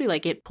at, actually.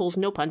 Like, it pulls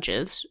no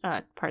punches,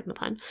 pardon the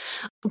pun.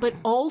 But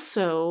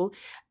also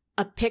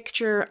a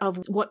picture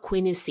of what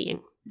Quinn is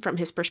seeing from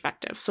his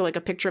perspective. So like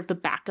a picture of the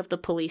back of the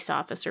police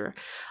officer.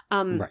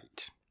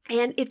 Right.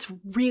 And it's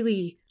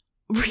really,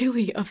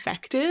 really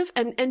effective.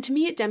 And to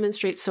me, it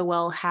demonstrates so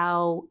well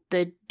how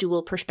the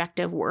dual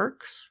perspective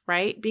works,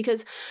 right?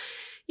 Because,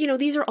 you know,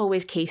 these are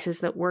always cases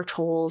that we're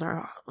told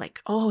are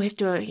like, oh, we have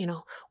to, you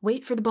know,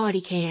 wait for the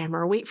body cam,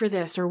 or wait for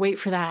this or wait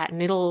for that,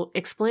 and it'll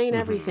explain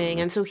everything.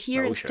 And so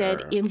here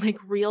instead, in like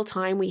real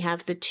time, we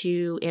have the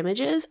two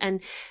images, and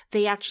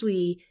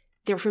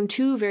they're from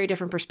two very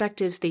different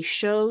perspectives. They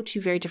show two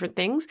very different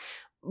things,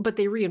 but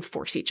they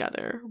reinforce each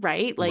other,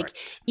 right? Like,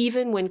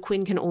 even when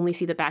Quinn can only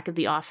see the back of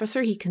the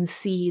officer, he can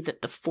see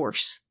that the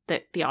force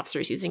that the officer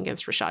is using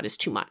against Rashad is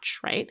too much,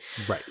 right?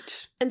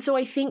 Right. And so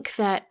I think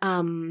that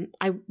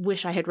I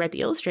wish I had read the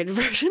illustrated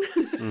version,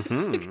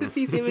 because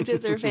these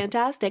images are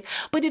fantastic.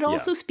 But it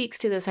also speaks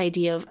to this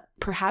idea of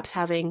perhaps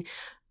having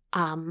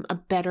a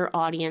better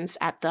audience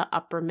at the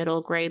upper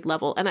middle grade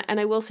level. And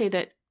I will say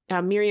that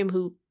Miriam,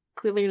 who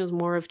clearly knows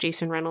more of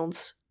Jason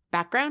Reynolds'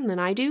 background than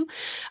I do,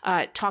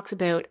 talks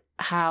about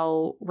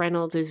how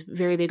Reynolds is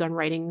very big on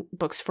writing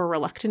books for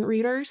reluctant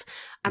readers.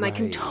 And I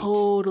can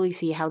totally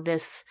see how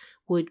this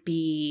would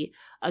be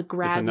a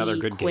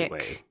grabby,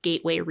 quick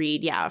gateway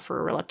read, for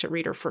a reluctant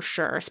reader for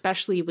sure,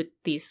 especially with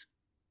these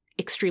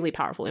extremely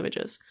powerful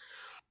images.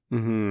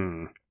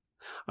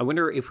 I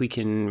wonder if we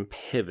can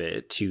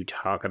pivot to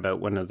talk about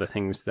one of the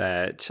things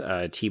that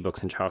Tea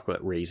Books and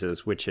Chocolate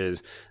raises, which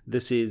is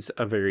this is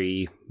a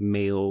very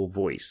male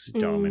voice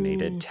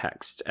dominated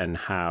text, and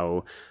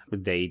how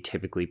they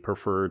typically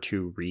prefer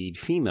to read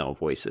female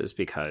voices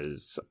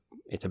because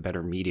it's a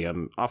better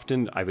medium.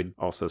 Often, I would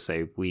also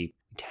say we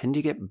tend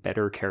to get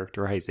better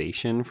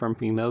characterization from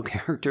female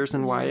characters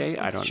in YA.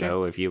 I don't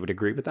know if you would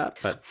agree with that,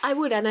 but I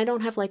would, and I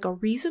don't have like a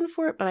reason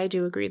for it, but I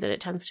do agree that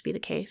it tends to be the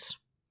case.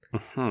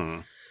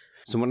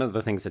 So one of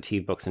the things that Tea,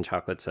 Books, and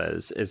Chocolate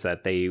says is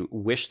that they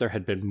wish there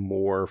had been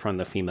more from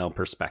the female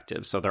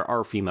perspective. So there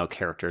are female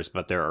characters,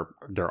 but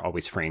they're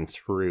always framed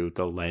through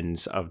the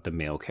lens of the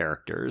male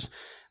characters.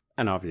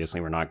 And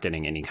obviously we're not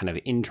getting any kind of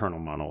internal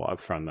monologue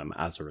from them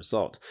as a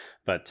result.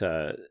 But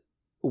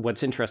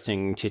what's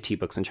interesting to Tea,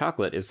 Books, and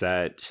Chocolate is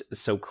that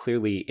so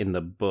clearly in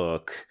the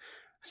book,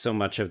 so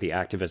much of the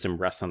activism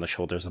rests on the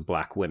shoulders of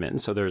Black women.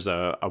 So there's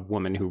a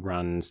woman who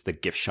runs the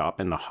gift shop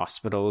in the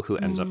hospital who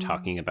ends up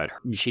talking about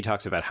she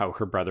talks about how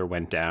her brother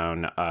went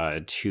down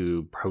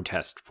to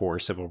protest for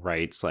civil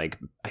rights, like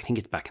I think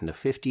it's back in the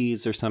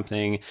 50s or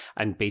something,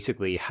 and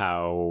basically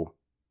how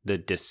the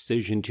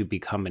decision to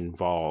become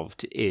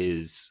involved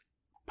is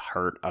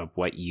part of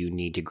what you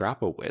need to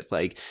grapple with.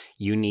 Like,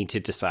 you need to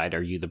decide,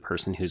 are you the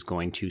person who's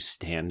going to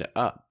stand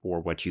up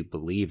for what you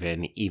believe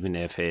in, even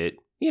if it,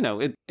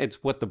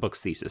 it's what the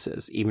book's thesis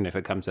is, even if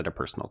it comes at a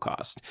personal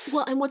cost.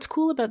 Well, and what's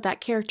cool about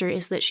that character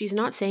is that she's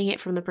not saying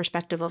it from the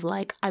perspective of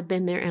like, I've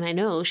been there and I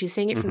know. She's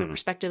saying it from the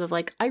perspective of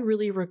like, I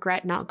really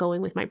regret not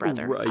going with my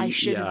brother. Right, I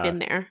should have been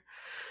there.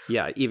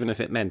 Yeah, even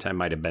if it meant I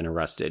might have been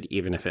arrested,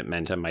 even if it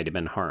meant I might have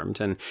been harmed.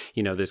 And,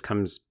 this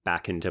comes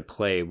back into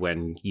play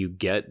when you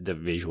get the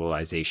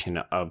visualization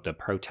of the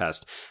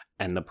protest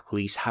and the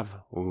police have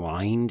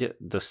lined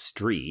the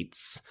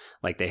streets,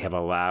 like they have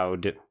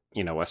allowed,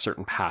 a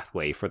certain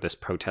pathway for this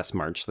protest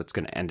march that's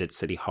going to end at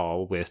City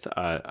Hall with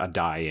a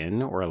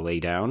die-in or a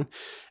laydown.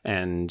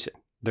 And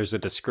there's a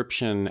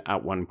description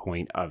at one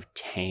point of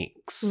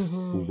tanks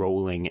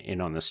rolling in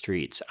on the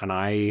streets. And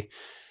I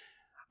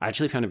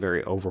actually found it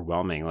very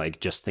overwhelming, like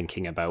just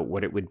thinking about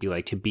what it would be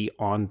like to be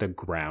on the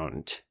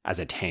ground as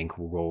a tank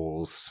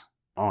rolls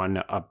on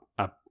a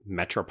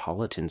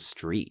metropolitan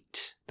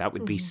street. That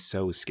would be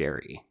so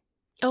scary.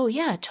 Oh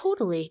yeah,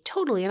 totally.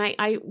 And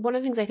I one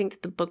of the things I think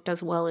that the book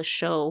does well is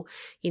show,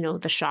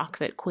 the shock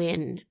that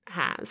Quinn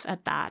has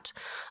at that.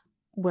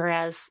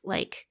 Whereas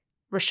like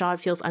Rashad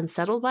feels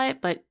unsettled by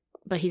it, but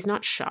he's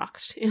not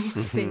shocked in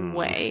the same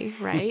way,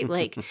 right?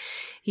 Like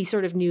he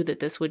sort of knew that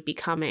this would be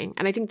coming.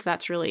 And I think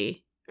that's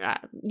really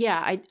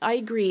I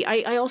agree.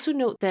 I also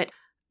note that,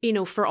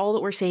 for all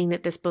that we're saying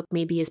that this book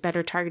maybe is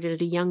better targeted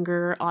at a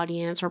younger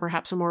audience or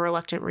perhaps a more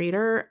reluctant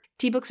reader,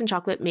 Tea, Books, and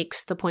Chocolate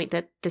makes the point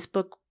that this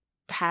book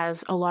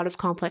has a lot of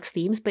complex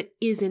themes but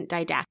isn't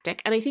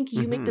didactic. And I think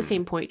you make the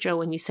same point, Joe,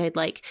 when you said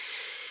like,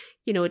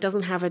 it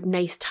doesn't have a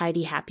nice,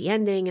 tidy, happy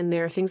ending and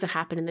there are things that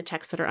happen in the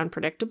text that are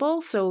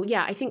unpredictable. So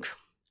yeah, I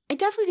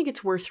definitely think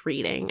it's worth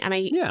reading, and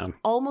I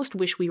almost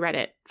wish we read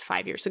it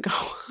 5 years ago.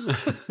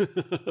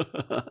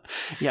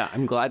 Yeah,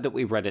 I'm glad that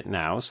we read it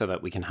now so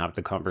that we can have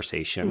the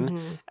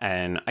conversation.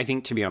 And I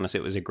think, to be honest,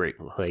 it was a great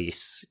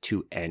place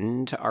to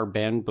end our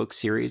banned book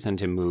series and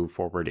to move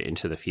forward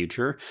into the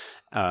future.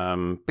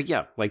 But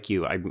yeah, like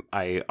you,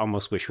 I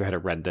almost wish we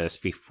had read this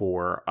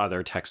before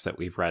other texts that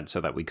we've read so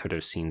that we could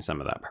have seen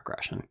some of that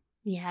progression.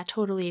 Yeah,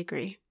 totally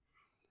agree.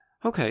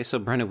 Okay, so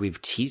Brenna,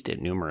 we've teased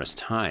it numerous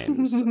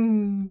times.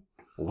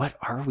 What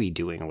are we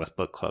doing with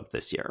book club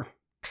this year?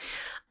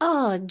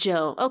 Oh,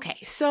 Joe. Okay,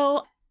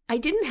 so I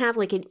didn't have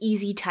like an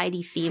easy,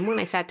 tidy theme when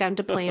I sat down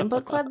to plan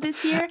book club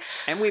this year.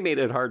 And we made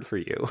it hard for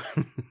you.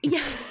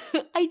 Yeah,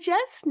 I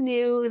just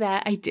knew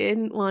that I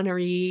didn't want to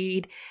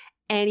read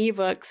any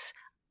books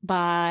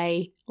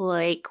by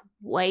like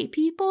white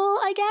people,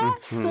 I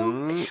guess.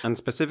 So, and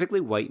specifically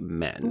white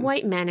men.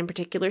 White men in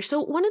particular. So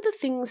one of the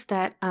things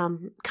that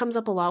comes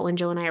up a lot when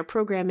Joe and I are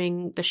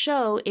programming the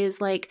show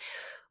is like,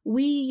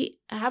 we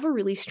have a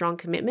really strong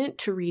commitment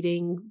to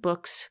reading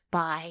books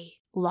by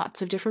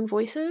lots of different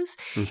voices.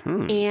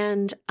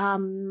 And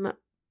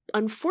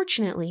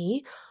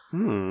unfortunately,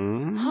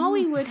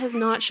 Hollywood has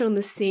not shown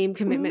the same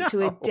commitment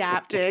to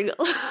adapting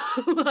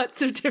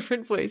lots of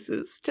different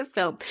voices to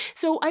film.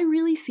 So I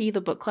really see the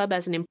book club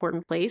as an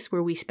important place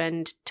where we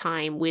spend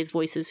time with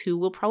voices who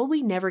will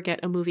probably never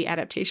get a movie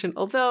adaptation.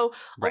 Although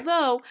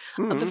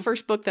the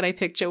first book that I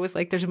picked, Joe was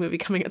like, there's a movie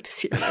coming out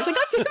this year. And I was like,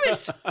 God damn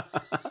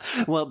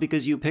it. Well,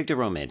 because you picked a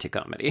romantic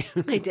comedy.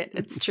 I did.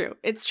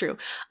 It's true.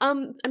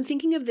 I'm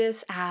thinking of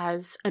this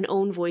as an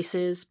Own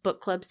Voices book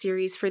club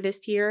series for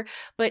this year.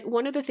 But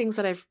one of the things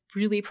that I've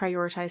really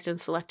prioritized in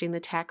selecting the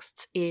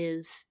texts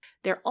is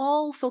they're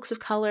all folks of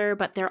color,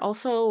 but they're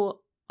also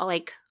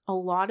like a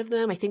lot of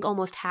them, I think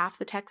almost half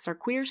the texts are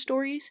queer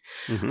stories.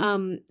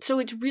 So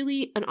it's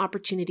really an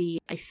opportunity,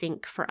 I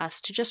think, for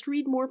us to just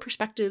read more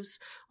perspectives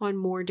on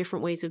more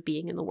different ways of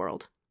being in the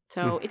world.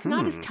 So it's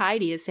not as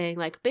tidy as saying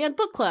like banned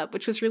book club,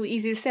 which was really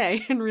easy to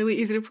say and really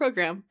easy to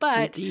program.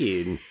 But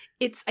indeed,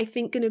 it's, I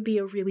think, going to be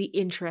a really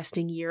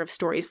interesting year of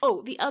stories.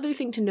 Oh, the other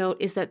thing to note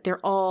is that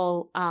they're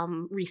all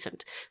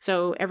recent.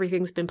 So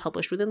everything's been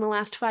published within the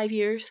last 5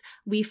 years.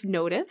 We've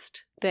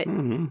noticed that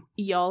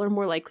y'all are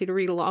more likely to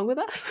read along with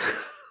us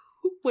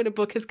when a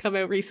book has come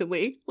out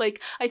recently.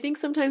 Like, I think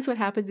sometimes what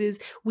happens is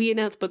we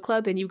announce book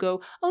club and you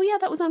go, oh yeah,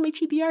 that was on my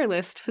TBR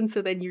list. And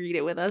so then you read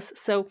it with us.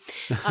 So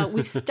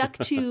we've stuck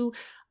to,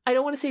 I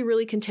don't want to say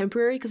really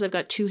contemporary because I've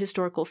got 2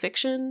 historical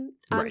fiction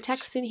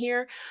texts in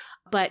here,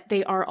 but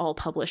they are all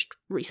published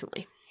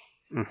recently.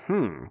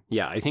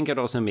 Yeah, I think it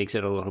also makes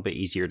it a little bit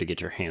easier to get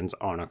your hands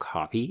on a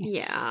copy.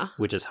 Yeah.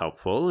 Which is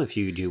helpful if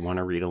you do want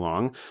to read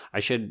along. I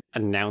should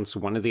announce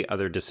one of the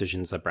other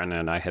decisions that Brenna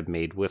and I have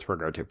made with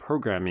regard to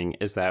programming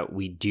is that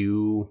we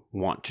do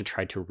want to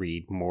try to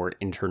read more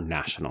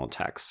international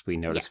texts. We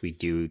notice we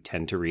do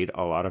tend to read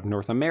a lot of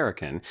North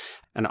American.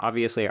 And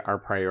obviously our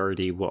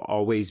priority will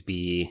always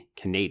be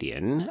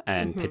Canadian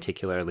and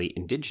particularly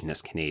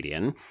Indigenous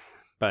Canadian.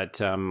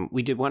 But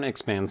we did want to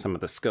expand some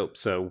of the scope.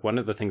 So one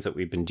of the things that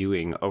we've been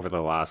doing over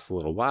the last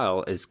little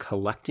while is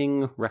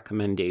collecting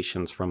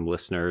recommendations from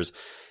listeners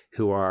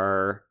who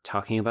are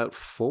talking about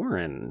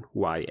foreign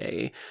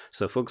YA.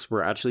 So folks,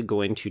 we're actually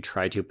going to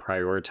try to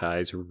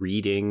prioritize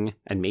reading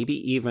and maybe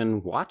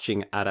even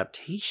watching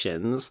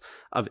adaptations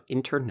of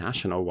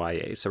international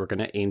YA. So we're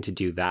going to aim to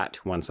do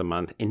that once a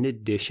month in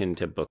addition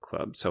to book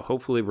club. So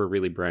hopefully we're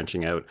really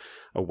branching out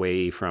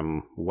away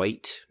from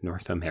white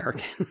North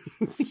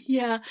Americans.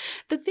 Yeah.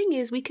 The thing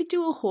is, we could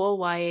do a whole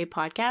YA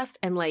podcast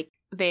and like,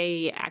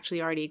 they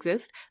actually already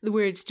exist,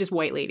 where it's just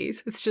white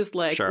ladies. It's just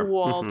like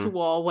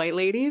wall-to-wall white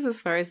ladies as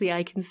far as the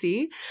eye can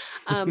see.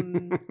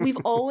 We've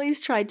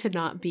always tried to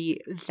not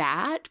be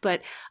that,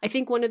 but I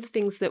think one of the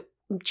things that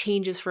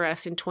changes for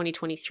us in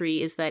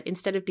 2023 is that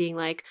instead of being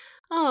like,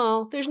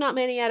 oh, there's not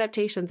many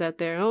adaptations out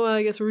there. Oh, well,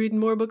 I guess we're reading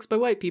more books by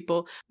white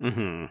people.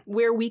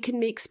 Where we can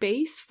make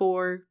space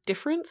for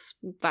difference,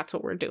 that's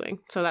what we're doing.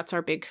 So that's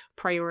our big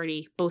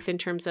priority, both in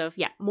terms of,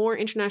 more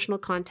international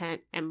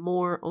content and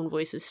more own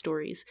voices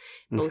stories,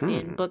 both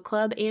in book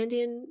club and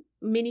in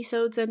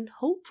minisodes and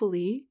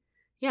hopefully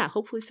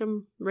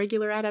some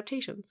regular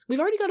adaptations. We've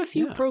already got a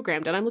few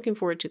programmed, and I'm looking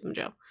forward to them,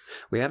 Joe.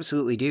 We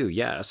absolutely do,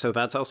 yeah. So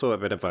that's also a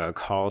bit of a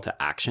call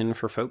to action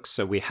for folks.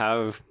 So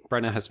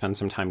Brenna has spent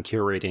some time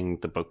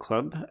curating the book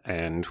club,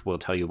 and we'll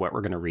tell you what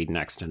we're going to read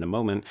next in a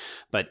moment.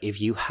 But if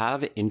you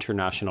have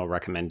international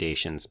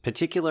recommendations,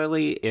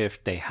 particularly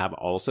if they have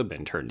also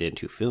been turned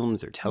into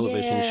films or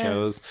television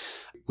shows,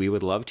 we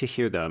would love to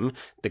hear them.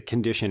 The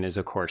condition is,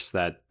 of course,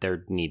 that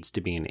there needs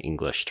to be an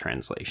English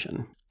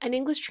translation. An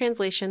English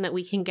translation that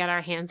we can get our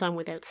hands on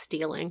without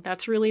stealing.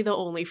 That's really the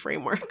only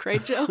framework,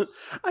 right, Joe?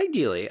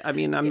 Ideally. I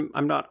mean,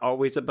 I'm not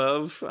always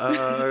above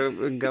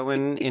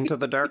going into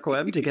the dark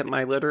web to get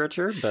my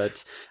literature,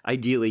 but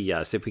ideally,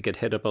 yes, if we could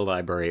hit up a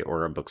library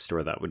or a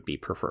bookstore, that would be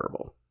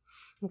preferable.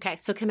 Okay,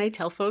 so can I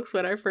tell folks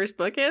what our first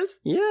book is?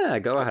 Yeah,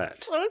 go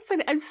ahead. So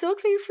excited. I'm so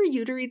excited for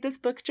you to read this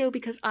book, Joe,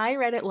 because I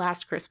read it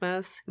last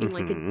Christmas in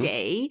like a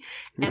day,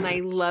 and I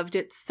loved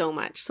it so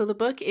much. So the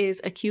book is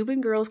A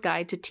Cuban Girl's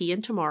Guide to Tea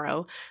and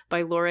Tomorrow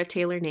by Laura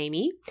Taylor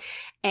Namey.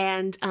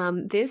 And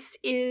this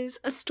is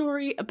a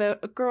story about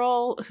a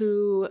girl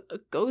who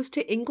goes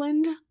to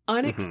England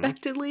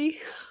unexpectedly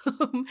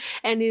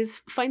and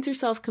finds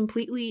herself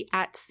completely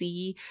at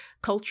sea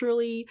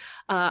culturally.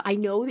 I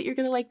know that you're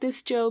going to like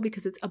this, Joe,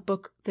 because it's a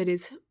book that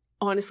is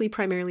honestly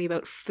primarily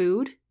about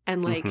food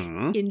and like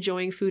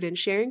enjoying food and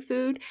sharing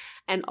food.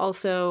 And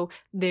also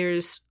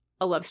there's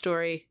a love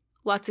story,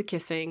 lots of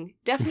kissing.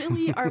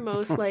 Definitely our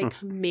most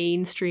like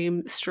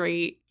mainstream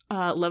straight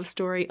love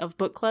story of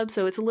book club.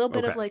 So it's a little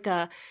bit of like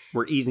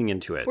We're easing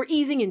into it. We're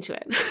easing into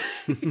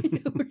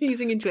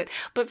it.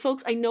 But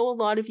folks, I know a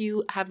lot of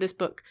you have this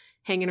book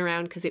hanging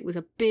around because it was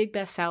a big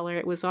bestseller.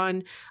 It was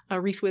on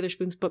Reese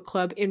Witherspoon's book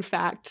club, in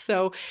fact.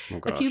 So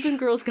A Cuban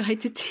Girl's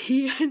Guide to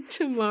Tea and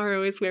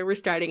Tomorrow is where we're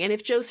starting. And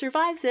if Joe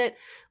survives it,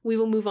 we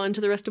will move on to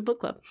the rest of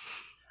book club.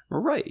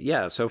 Right.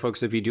 Yeah. So,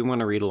 folks, if you do want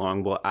to read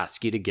along, we'll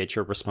ask you to get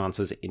your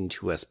responses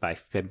into us by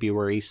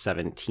February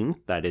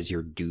 17th. That is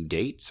your due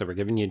date. So we're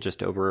giving you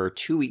just over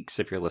 2 weeks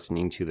if you're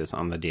listening to this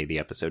on the day the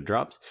episode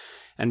drops.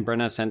 And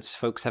Brenna, since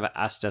folks have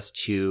asked us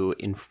to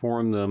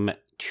inform them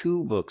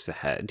 2 books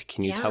ahead,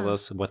 can you tell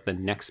us what the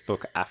next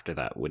book after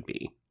that would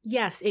be?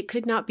 Yes, it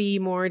could not be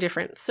more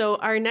different. So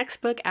our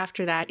next book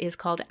after that is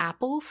called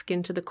Apple,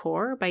 Skin to the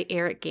Core by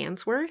Eric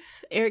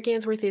Gansworth. Eric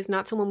Gansworth is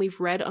not someone we've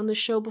read on the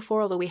show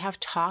before, although we have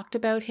talked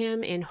about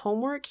him in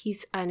Homework.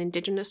 He's an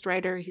Indigenous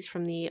writer. He's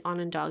from the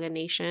Onondaga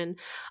Nation,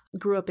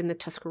 grew up in the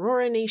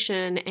Tuscarora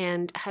Nation,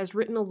 and has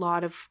written a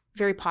lot of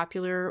very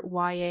popular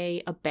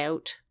YA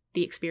about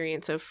the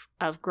experience of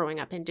growing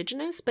up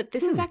Indigenous, but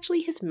this is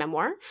actually his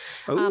memoir.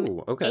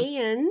 Oh, okay.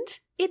 And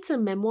it's a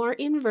memoir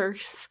in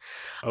verse.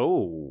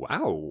 Oh,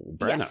 wow,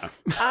 Brenna.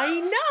 Yes,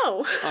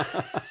 I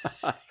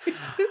know.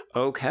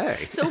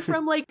 Okay. So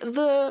from like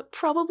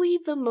probably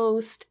the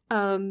most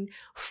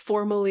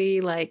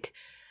formally like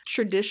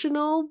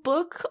traditional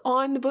book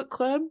on the book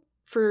club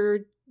for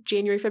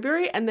January,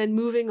 February, and then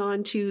moving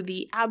on to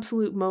the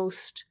absolute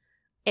most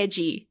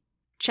edgy,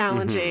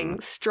 challenging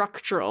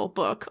structural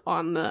book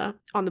on the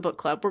book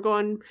club. We're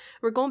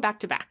going back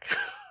to back.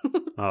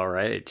 All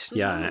right.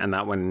 Yeah. And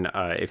that one,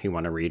 if you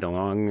want to read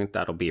along,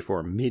 that'll be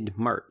for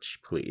mid-March,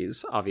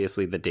 please.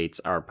 Obviously, the dates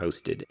are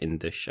posted in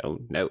the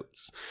show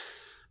notes.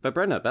 But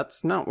Brenda,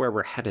 that's not where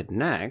we're headed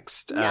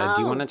next. No.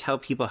 Do you want to tell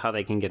people how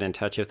they can get in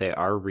touch if they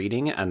are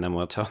reading, and then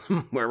we'll tell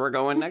them where we're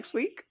going next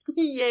week?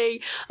 Yay.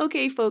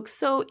 Okay, folks.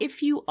 So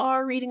if you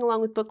are reading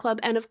along with Book Club,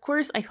 and of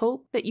course, I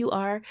hope that you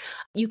are,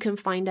 you can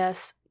find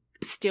us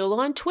still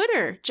on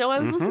Twitter. Joe, I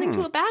was listening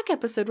to a back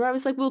episode where I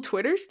was like, will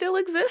Twitter still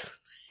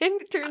exist? And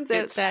it turns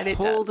out that it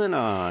does. It's holding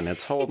on. It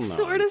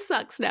sort of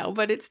sucks now,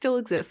 but it still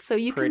exists. So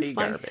you Pretty can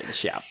find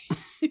garbage, yeah.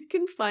 You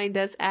can find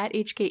us at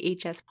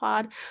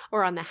HKHSPod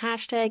or on the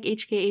hashtag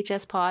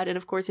HKHSPod. And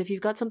of course, if you've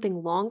got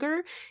something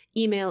longer,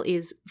 email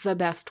is the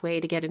best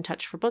way to get in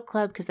touch for Book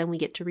Club, because then we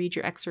get to read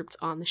your excerpts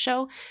on the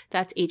show.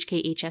 That's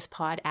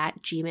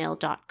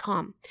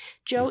hkhspod@gmail.com.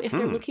 Joe, if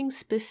they're looking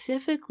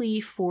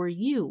specifically for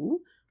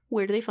you,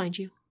 where do they find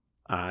you?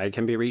 I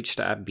can be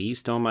reached at B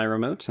Stole My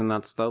Remote, and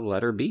that's the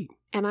letter B.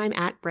 And I'm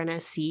at Brenna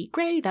C.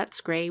 Gray.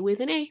 That's Gray with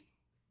an A.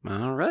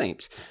 All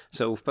right.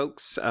 So,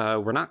 folks,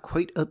 we're not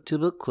quite up to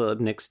Book Club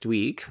next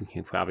week.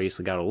 We've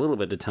obviously got a little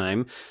bit of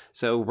time.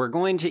 So we're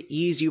going to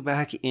ease you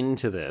back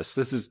into this.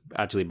 This is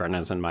actually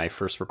Brenna's and my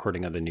first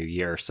recording of the new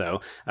year. So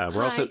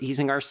we're also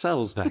easing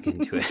ourselves back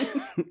into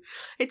it.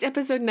 It's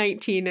episode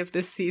 19 of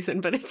this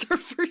season, but it's our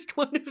first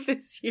one of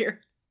this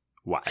year.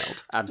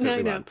 Wild.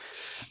 Absolutely wild.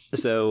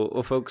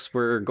 So, folks,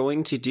 we're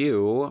going to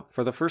do,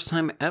 for the first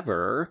time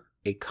ever,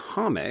 a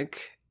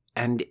comic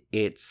and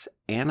its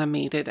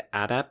animated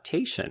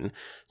adaptation.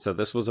 So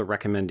this was a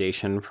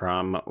recommendation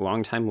from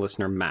longtime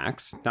listener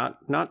Max.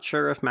 Not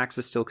sure if Max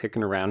is still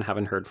kicking around,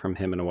 haven't heard from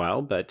him in a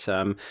while, but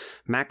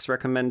Max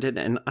recommended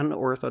an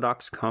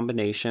unorthodox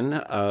combination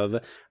of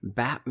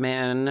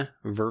Batman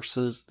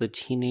versus the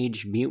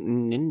Teenage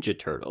Mutant Ninja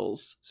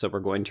Turtles. So we're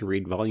going to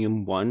read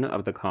volume 1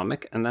 of the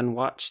comic and then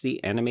watch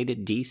the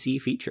animated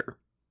DC feature.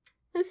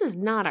 This is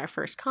not our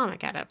first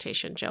comic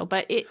adaptation, Joe,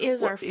 but it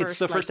is our first. It's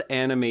the first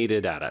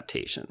animated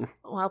adaptation.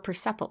 Well,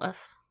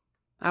 Persepolis.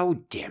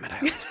 Oh, damn it. I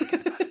always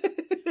forget about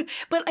it.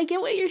 But I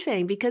get what you're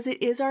saying, because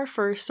it is our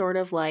first sort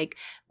of like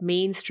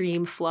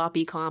mainstream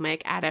floppy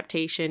comic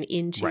adaptation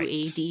into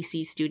a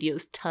DC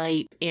Studios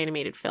type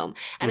animated film.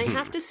 And I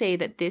have to say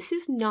that this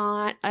is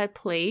not a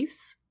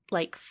place,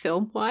 like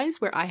film-wise,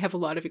 where I have a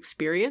lot of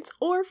experience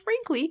or,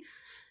 frankly,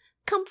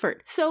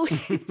 comfort. So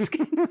it's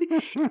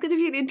gonna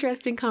be an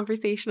interesting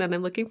conversation, and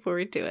I'm looking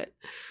forward to it.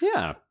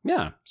 Yeah.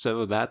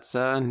 So that's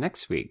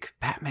next week.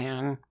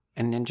 Batman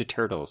and Ninja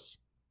Turtles.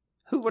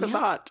 Who would have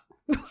thought?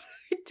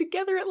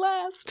 Together at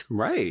last.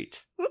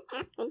 Right.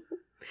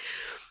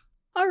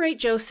 All right,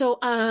 Joe. So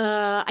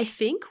I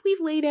think we've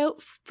laid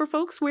out for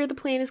folks where the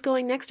plan is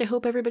going next. I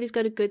hope everybody's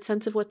got a good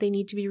sense of what they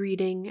need to be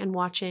reading and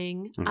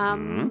watching.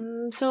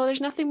 So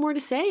there's nothing more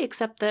to say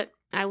except that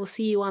I will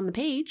see you on the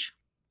page.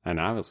 And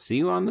I will see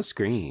you on the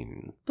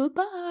screen.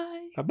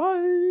 Bye-bye.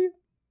 Bye-bye.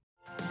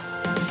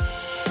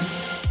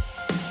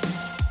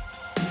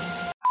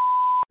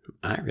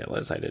 I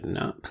realize I did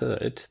not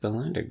put the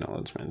land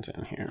acknowledgement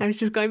in here. I was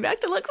just going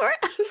back to look for it.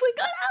 I was like,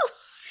 oh no!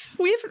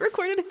 We haven't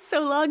recorded in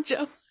so long,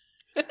 Joe.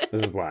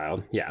 This is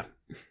wild. Yeah.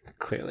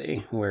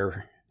 Clearly,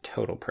 we're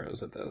total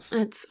pros at this.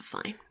 That's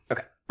fine.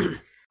 Okay.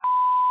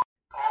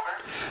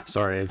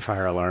 Sorry,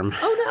 fire alarm.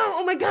 Oh no!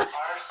 Oh my god!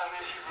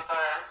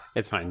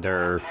 It's fine.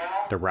 They're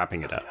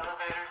wrapping it up.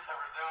 Elevators have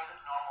resumed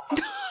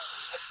normal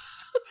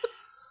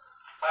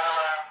fire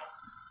alarm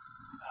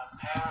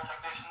panel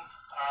technicians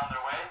are on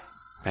their way.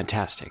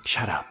 Fantastic.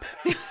 Shut up.